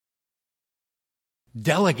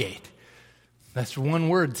 Delegate. That's one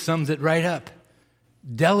word, sums it right up.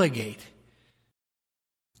 Delegate.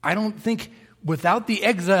 I don't think without the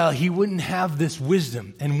exile he wouldn't have this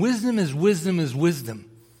wisdom. And wisdom is wisdom is wisdom.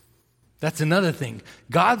 That's another thing.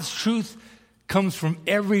 God's truth comes from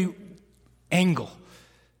every angle.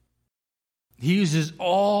 He uses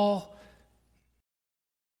all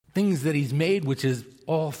things that he's made, which is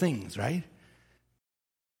all things, right?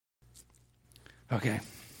 Okay.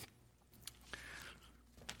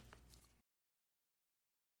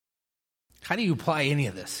 How do you apply any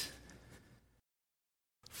of this?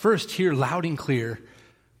 First, hear loud and clear,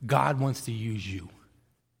 God wants to use you.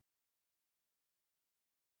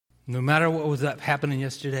 No matter what was happening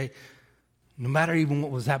yesterday, no matter even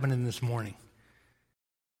what was happening this morning,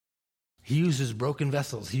 he uses broken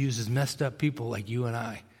vessels. He uses messed up people like you and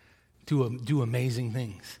I to do amazing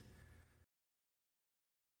things.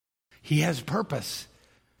 He has purpose,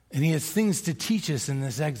 and he has things to teach us in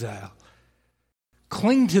this exile.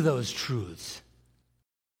 Cling to those truths.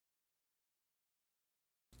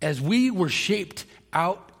 As we were shaped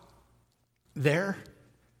out there,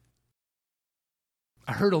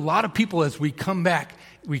 I heard a lot of people as we came back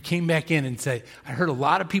in and say, I heard a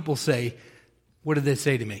lot of people say, what did they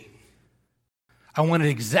say to me? I want it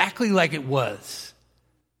exactly like it was.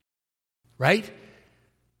 Right?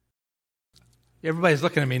 Everybody's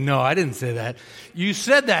looking at me. No, I didn't say that. You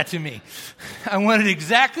said that to me. I want it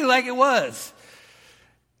exactly like it was.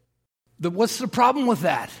 What's the problem with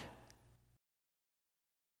that?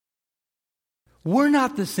 We're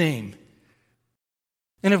not the same.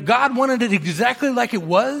 And if God wanted it exactly like it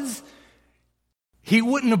was, he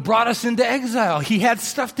wouldn't have brought us into exile. He had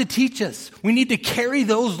stuff to teach us. We need to carry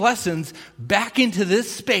those lessons back into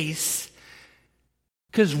this space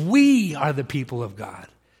because we are the people of God.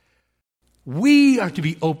 We are to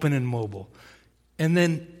be open and mobile. And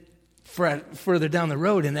then further down the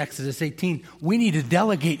road in Exodus 18, we need to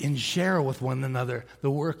delegate and share with one another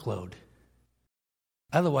the workload.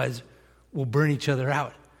 Otherwise, we'll burn each other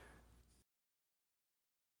out.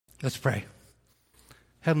 Let's pray.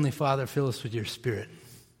 Heavenly Father, fill us with your Spirit.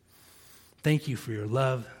 Thank you for your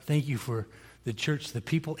love. Thank you for the church, the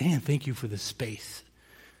people, and thank you for the space.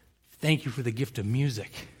 Thank you for the gift of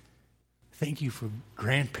music. Thank you for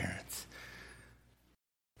grandparents.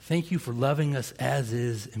 Thank you for loving us as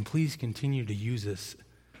is, and please continue to use us.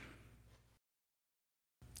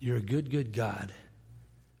 You're a good, good God.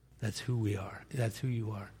 That's who we are. That's who you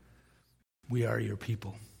are. We are your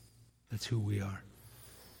people. That's who we are.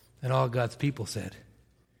 And all God's people said,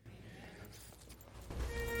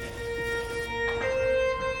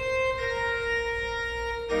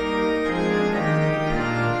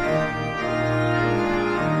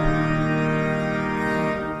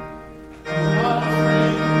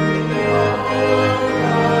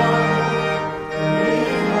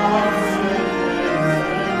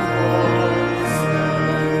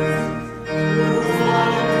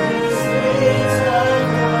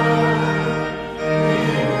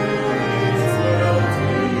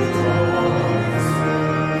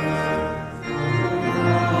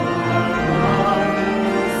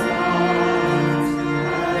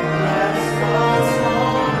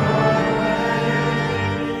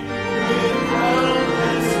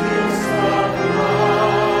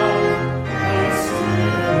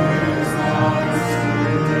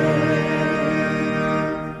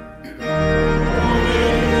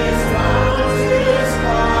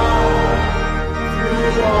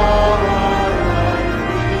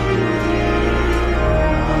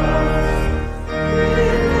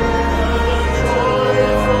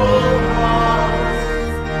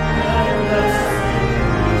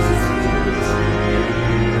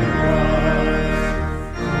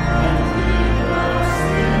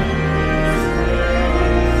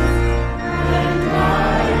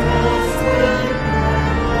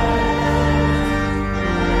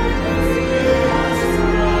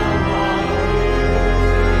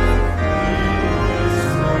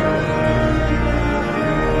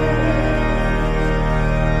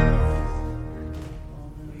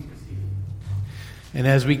 and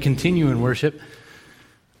as we continue in worship,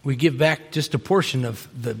 we give back just a portion of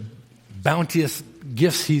the bounteous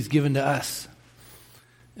gifts he's given to us.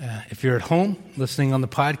 If you're at home listening on the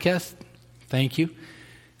podcast, thank you.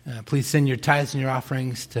 Please send your tithes and your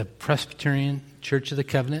offerings to Presbyterian Church of the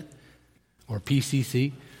Covenant, or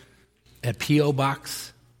PCC, at P.O.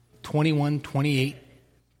 Box 2128,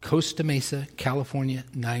 Costa Mesa, California,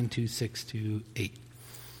 92628.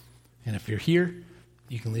 And if you're here,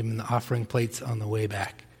 you can leave them in the offering plates on the way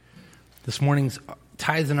back. This morning's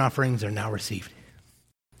tithes and offerings are now received.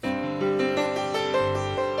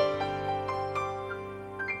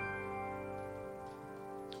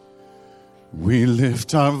 We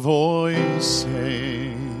lift our voices.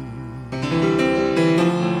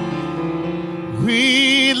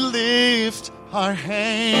 We lift our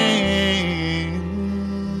hands.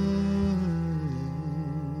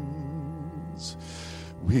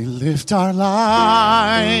 We lift our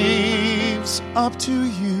lives up to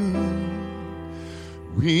you.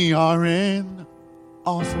 We are an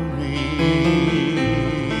offering.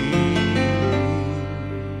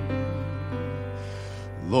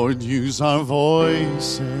 Lord, use our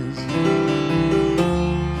voices.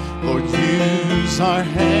 Lord, use our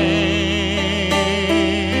hands.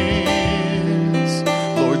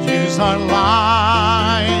 Lord, use our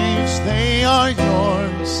lives. They are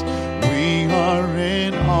yours. We are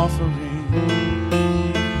an offering.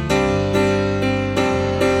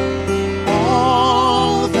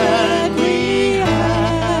 All that we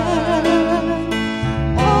have,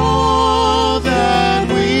 all that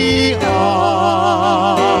we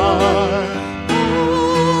are,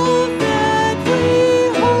 All that we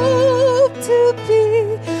hope to be,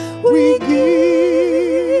 we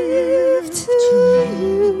give to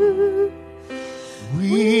you.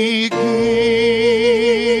 we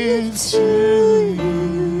give to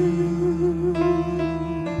you.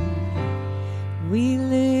 We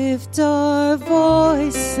lift our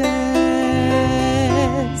voices.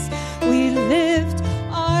 We lift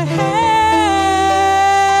our hands.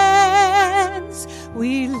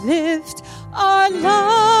 We lift our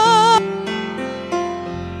love.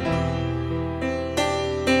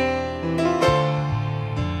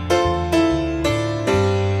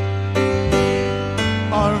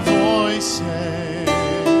 Our voices,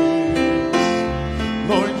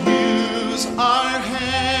 Lord, use our hands.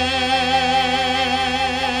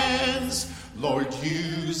 Lord,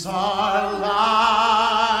 use our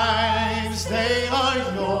lives. They are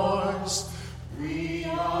yours. We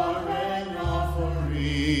are an offering.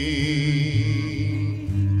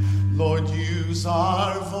 Lord, use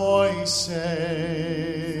our voices.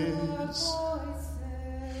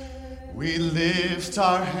 We lift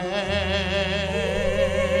our hands.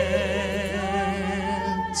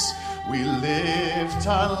 We lift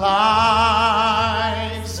our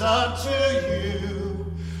lives up to you.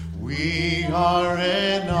 We are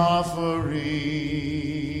an offering.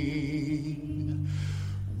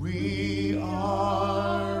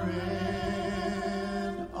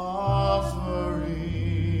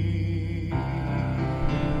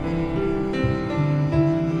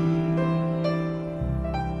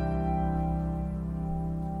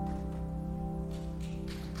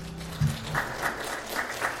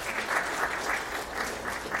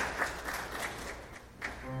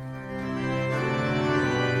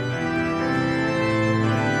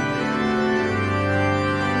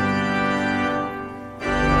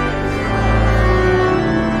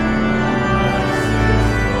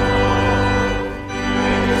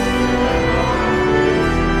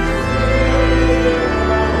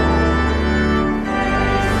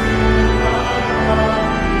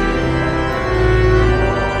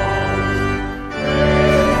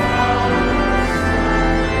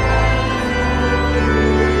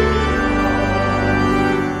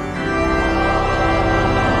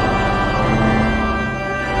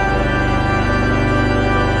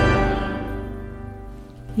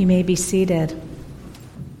 You may be seated.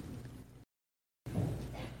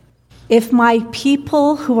 If my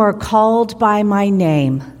people who are called by my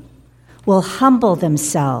name will humble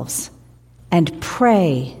themselves and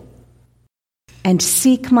pray and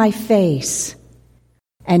seek my face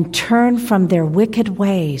and turn from their wicked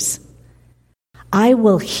ways, I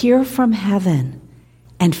will hear from heaven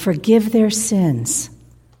and forgive their sins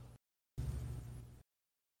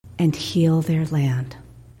and heal their land.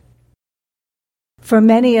 For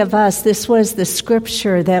many of us, this was the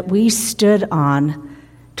scripture that we stood on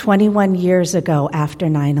 21 years ago after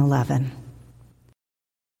 9/11.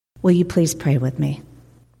 Will you please pray with me?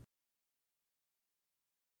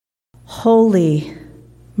 Holy,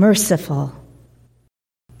 merciful,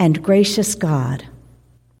 and gracious God,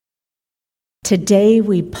 today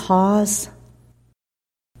we pause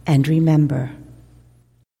and remember.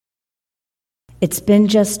 It's been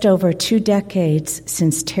just over 2 decades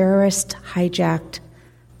since terrorists hijacked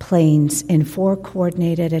planes in 4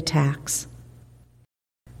 coordinated attacks: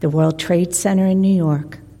 the World Trade Center in New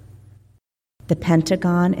York, the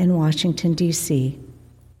Pentagon in Washington, D.C.,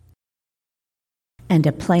 and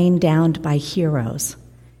a plane downed by heroes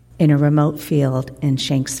in a remote field in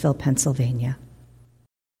Shanksville, Pennsylvania.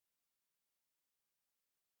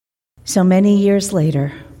 So many years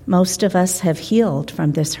later, most of us have healed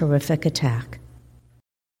from this horrific attack.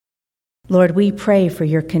 Lord, we pray for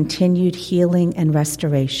your continued healing and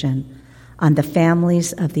restoration on the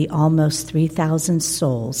families of the almost 3,000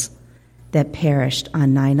 souls that perished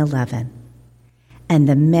on 9/11 and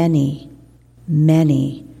the many,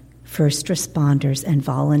 many first responders and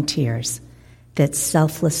volunteers that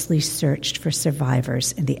selflessly searched for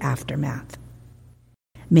survivors in the aftermath.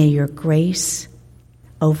 May your grace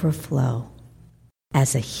overflow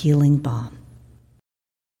as a healing balm.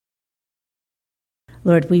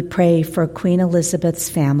 Lord, we pray for Queen Elizabeth's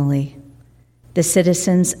family, the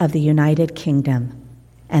citizens of the United Kingdom,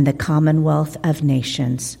 and the Commonwealth of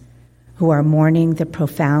Nations who are mourning the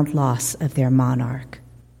profound loss of their monarch.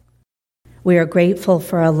 We are grateful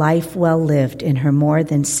for a life well lived in her more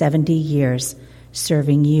than 70 years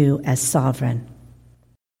serving you as sovereign.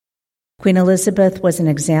 Queen Elizabeth was an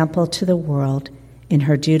example to the world in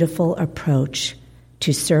her dutiful approach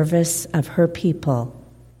to service of her people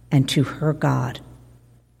and to her God.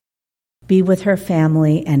 Be with her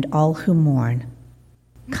family and all who mourn.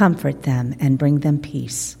 Comfort them and bring them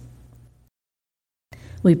peace.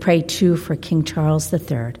 We pray too for King Charles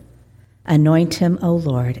III. Anoint him, O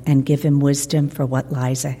Lord, and give him wisdom for what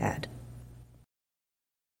lies ahead.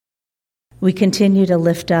 We continue to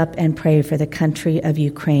lift up and pray for the country of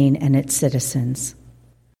Ukraine and its citizens.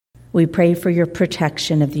 We pray for your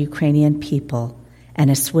protection of the Ukrainian people and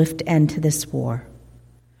a swift end to this war.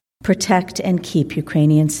 Protect and keep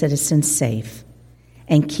Ukrainian citizens safe,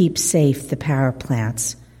 and keep safe the power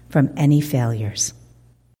plants from any failures.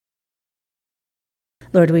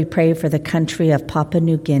 Lord, we pray for the country of Papua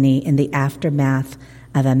New Guinea in the aftermath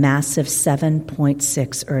of a massive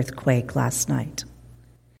 7.6 earthquake last night.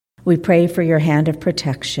 We pray for your hand of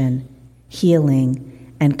protection,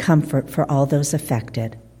 healing, and comfort for all those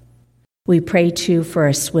affected. We pray, too, for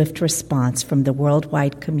a swift response from the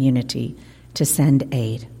worldwide community to send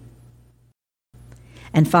aid.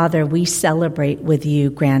 And Father, we celebrate with you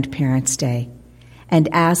Grandparents' Day and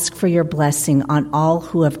ask for your blessing on all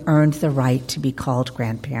who have earned the right to be called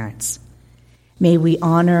grandparents. May we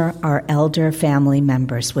honor our elder family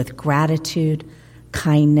members with gratitude,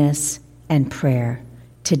 kindness, and prayer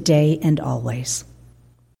today and always.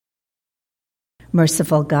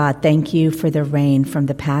 Merciful God, thank you for the rain from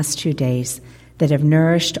the past 2 days that have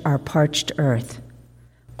nourished our parched earth,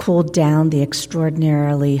 cooled down the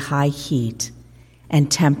extraordinarily high heat, and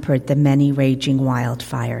tempered the many raging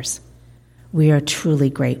wildfires. We are truly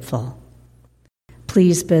grateful.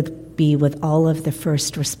 Please be with all of the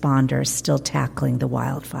first responders still tackling the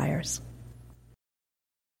wildfires.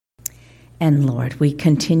 And Lord, we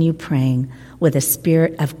continue praying with a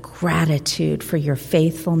spirit of gratitude for your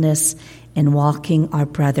faithfulness in walking our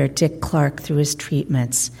brother Dick Clark through his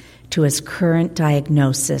treatments to his current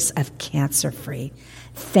diagnosis of cancer-free.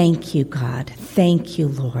 Thank you, God. Thank you,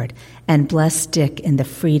 Lord. And bless Dick in the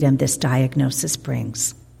freedom this diagnosis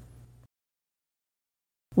brings.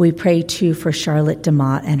 We pray, too, for Charlotte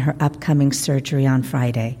DeMott and her upcoming surgery on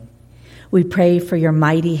Friday. We pray for your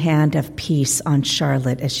mighty hand of peace on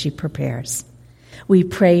Charlotte as she prepares. We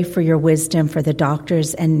pray for your wisdom for the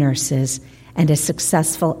doctors and nurses and a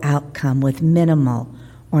successful outcome with minimal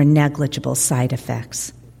or negligible side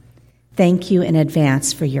effects. Thank you in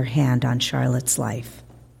advance for your hand on Charlotte's life.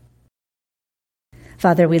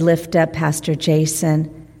 Father, we lift up Pastor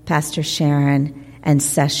Jason, Pastor Sharon, and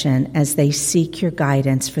session as they seek your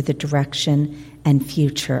guidance for the direction and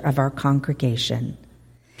future of our congregation.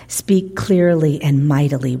 Speak clearly and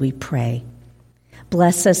mightily, we pray.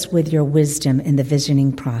 Bless us with your wisdom in the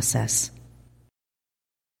visioning process.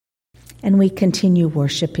 And we continue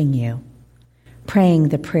worshiping you, praying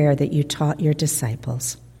the prayer that you taught your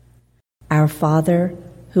disciples. Our Father,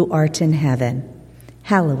 who art in heaven,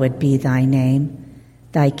 hallowed be thy name.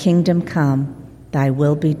 Thy kingdom come, thy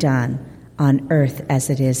will be done, on earth as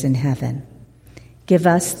it is in heaven. Give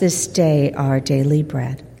us this day our daily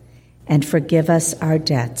bread, and forgive us our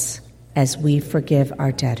debts as we forgive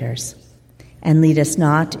our debtors. And lead us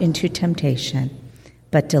not into temptation,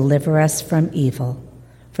 but deliver us from evil.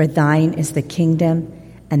 For thine is the kingdom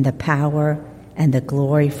and the power and the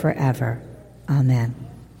glory forever. Amen.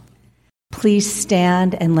 Please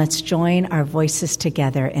stand and let's join our voices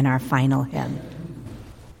together in our final hymn.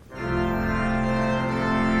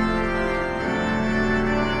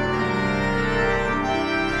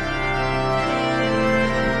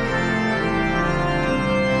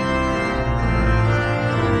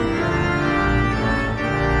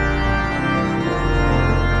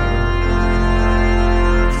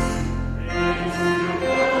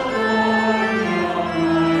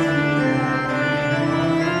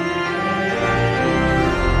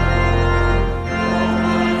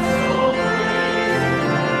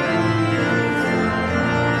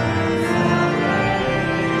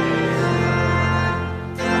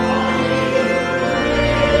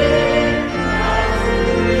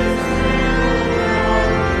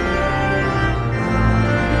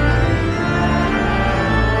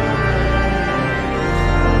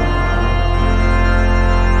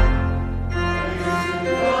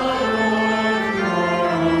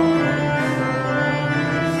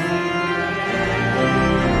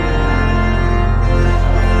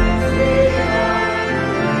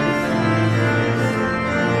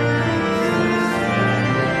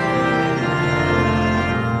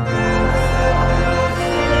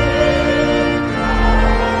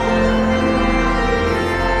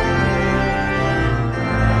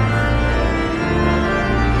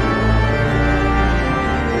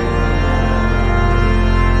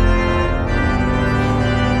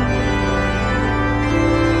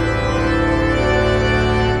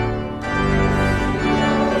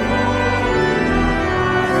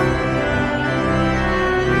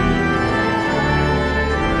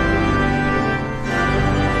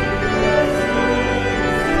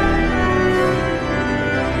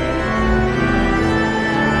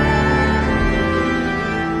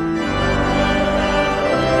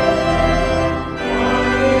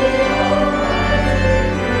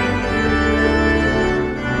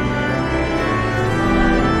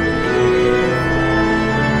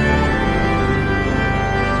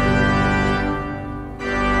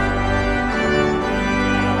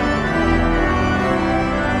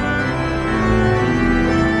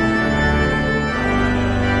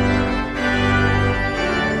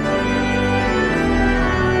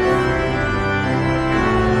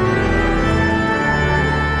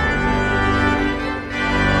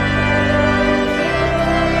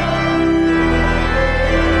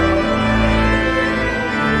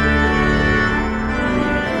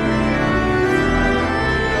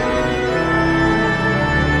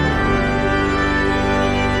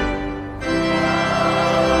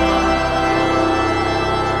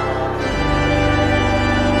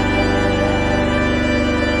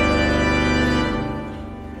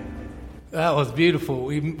 That was beautiful.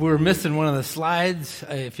 We were missing one of the slides,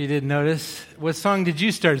 if you didn't notice. What song did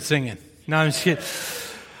you start singing? No, I'm just kidding.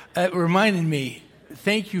 It reminded me,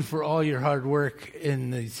 thank you for all your hard work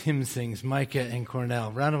in these hymn sings, Micah and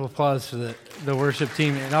Cornell. Round of applause for the worship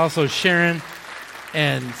team. And also Sharon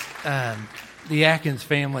and the Atkins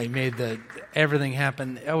family made everything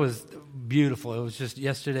happen. It was beautiful. It was just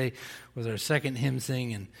yesterday was our second hymn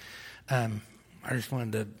sing. And I just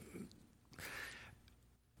wanted to...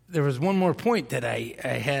 There was one more point that I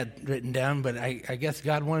had written down, but I guess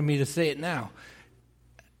God wanted me to say it now.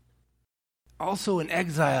 Also in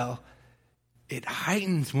exile, it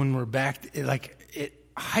heightens when we're back. It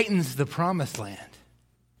heightens the promised land.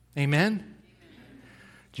 Amen?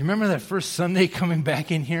 Do you remember that first Sunday coming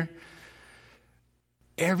back in here?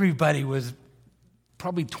 Everybody was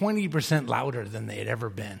probably 20% louder than they had ever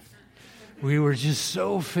been. We were just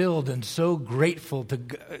so filled and so grateful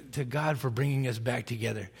to God for bringing us back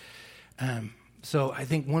together. So I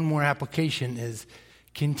think one more application is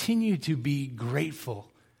continue to be grateful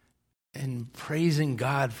and praising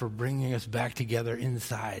God for bringing us back together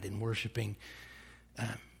inside and worshiping.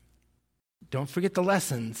 Don't forget the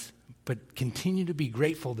lessons, but continue to be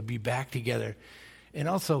grateful to be back together. And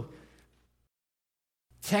also,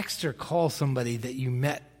 text or call somebody that you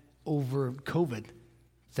met over COVID,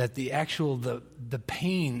 that the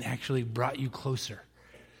pain actually brought you closer.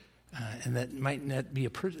 And that might not be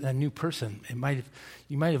a new person.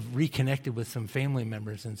 You might have reconnected with some family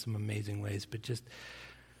members in some amazing ways, but just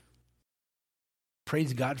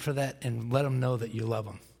praise God for that and let them know that you love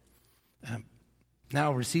them.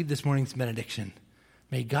 Now receive this morning's benediction.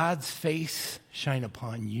 May God's face shine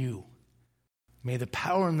upon you. May the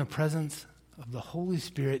power and the presence of the Holy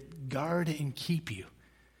Spirit guard and keep you.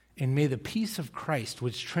 And may the peace of Christ,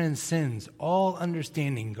 which transcends all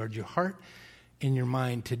understanding, guard your heart and your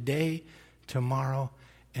mind today, tomorrow,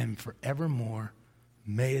 and forevermore.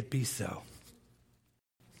 May it be so.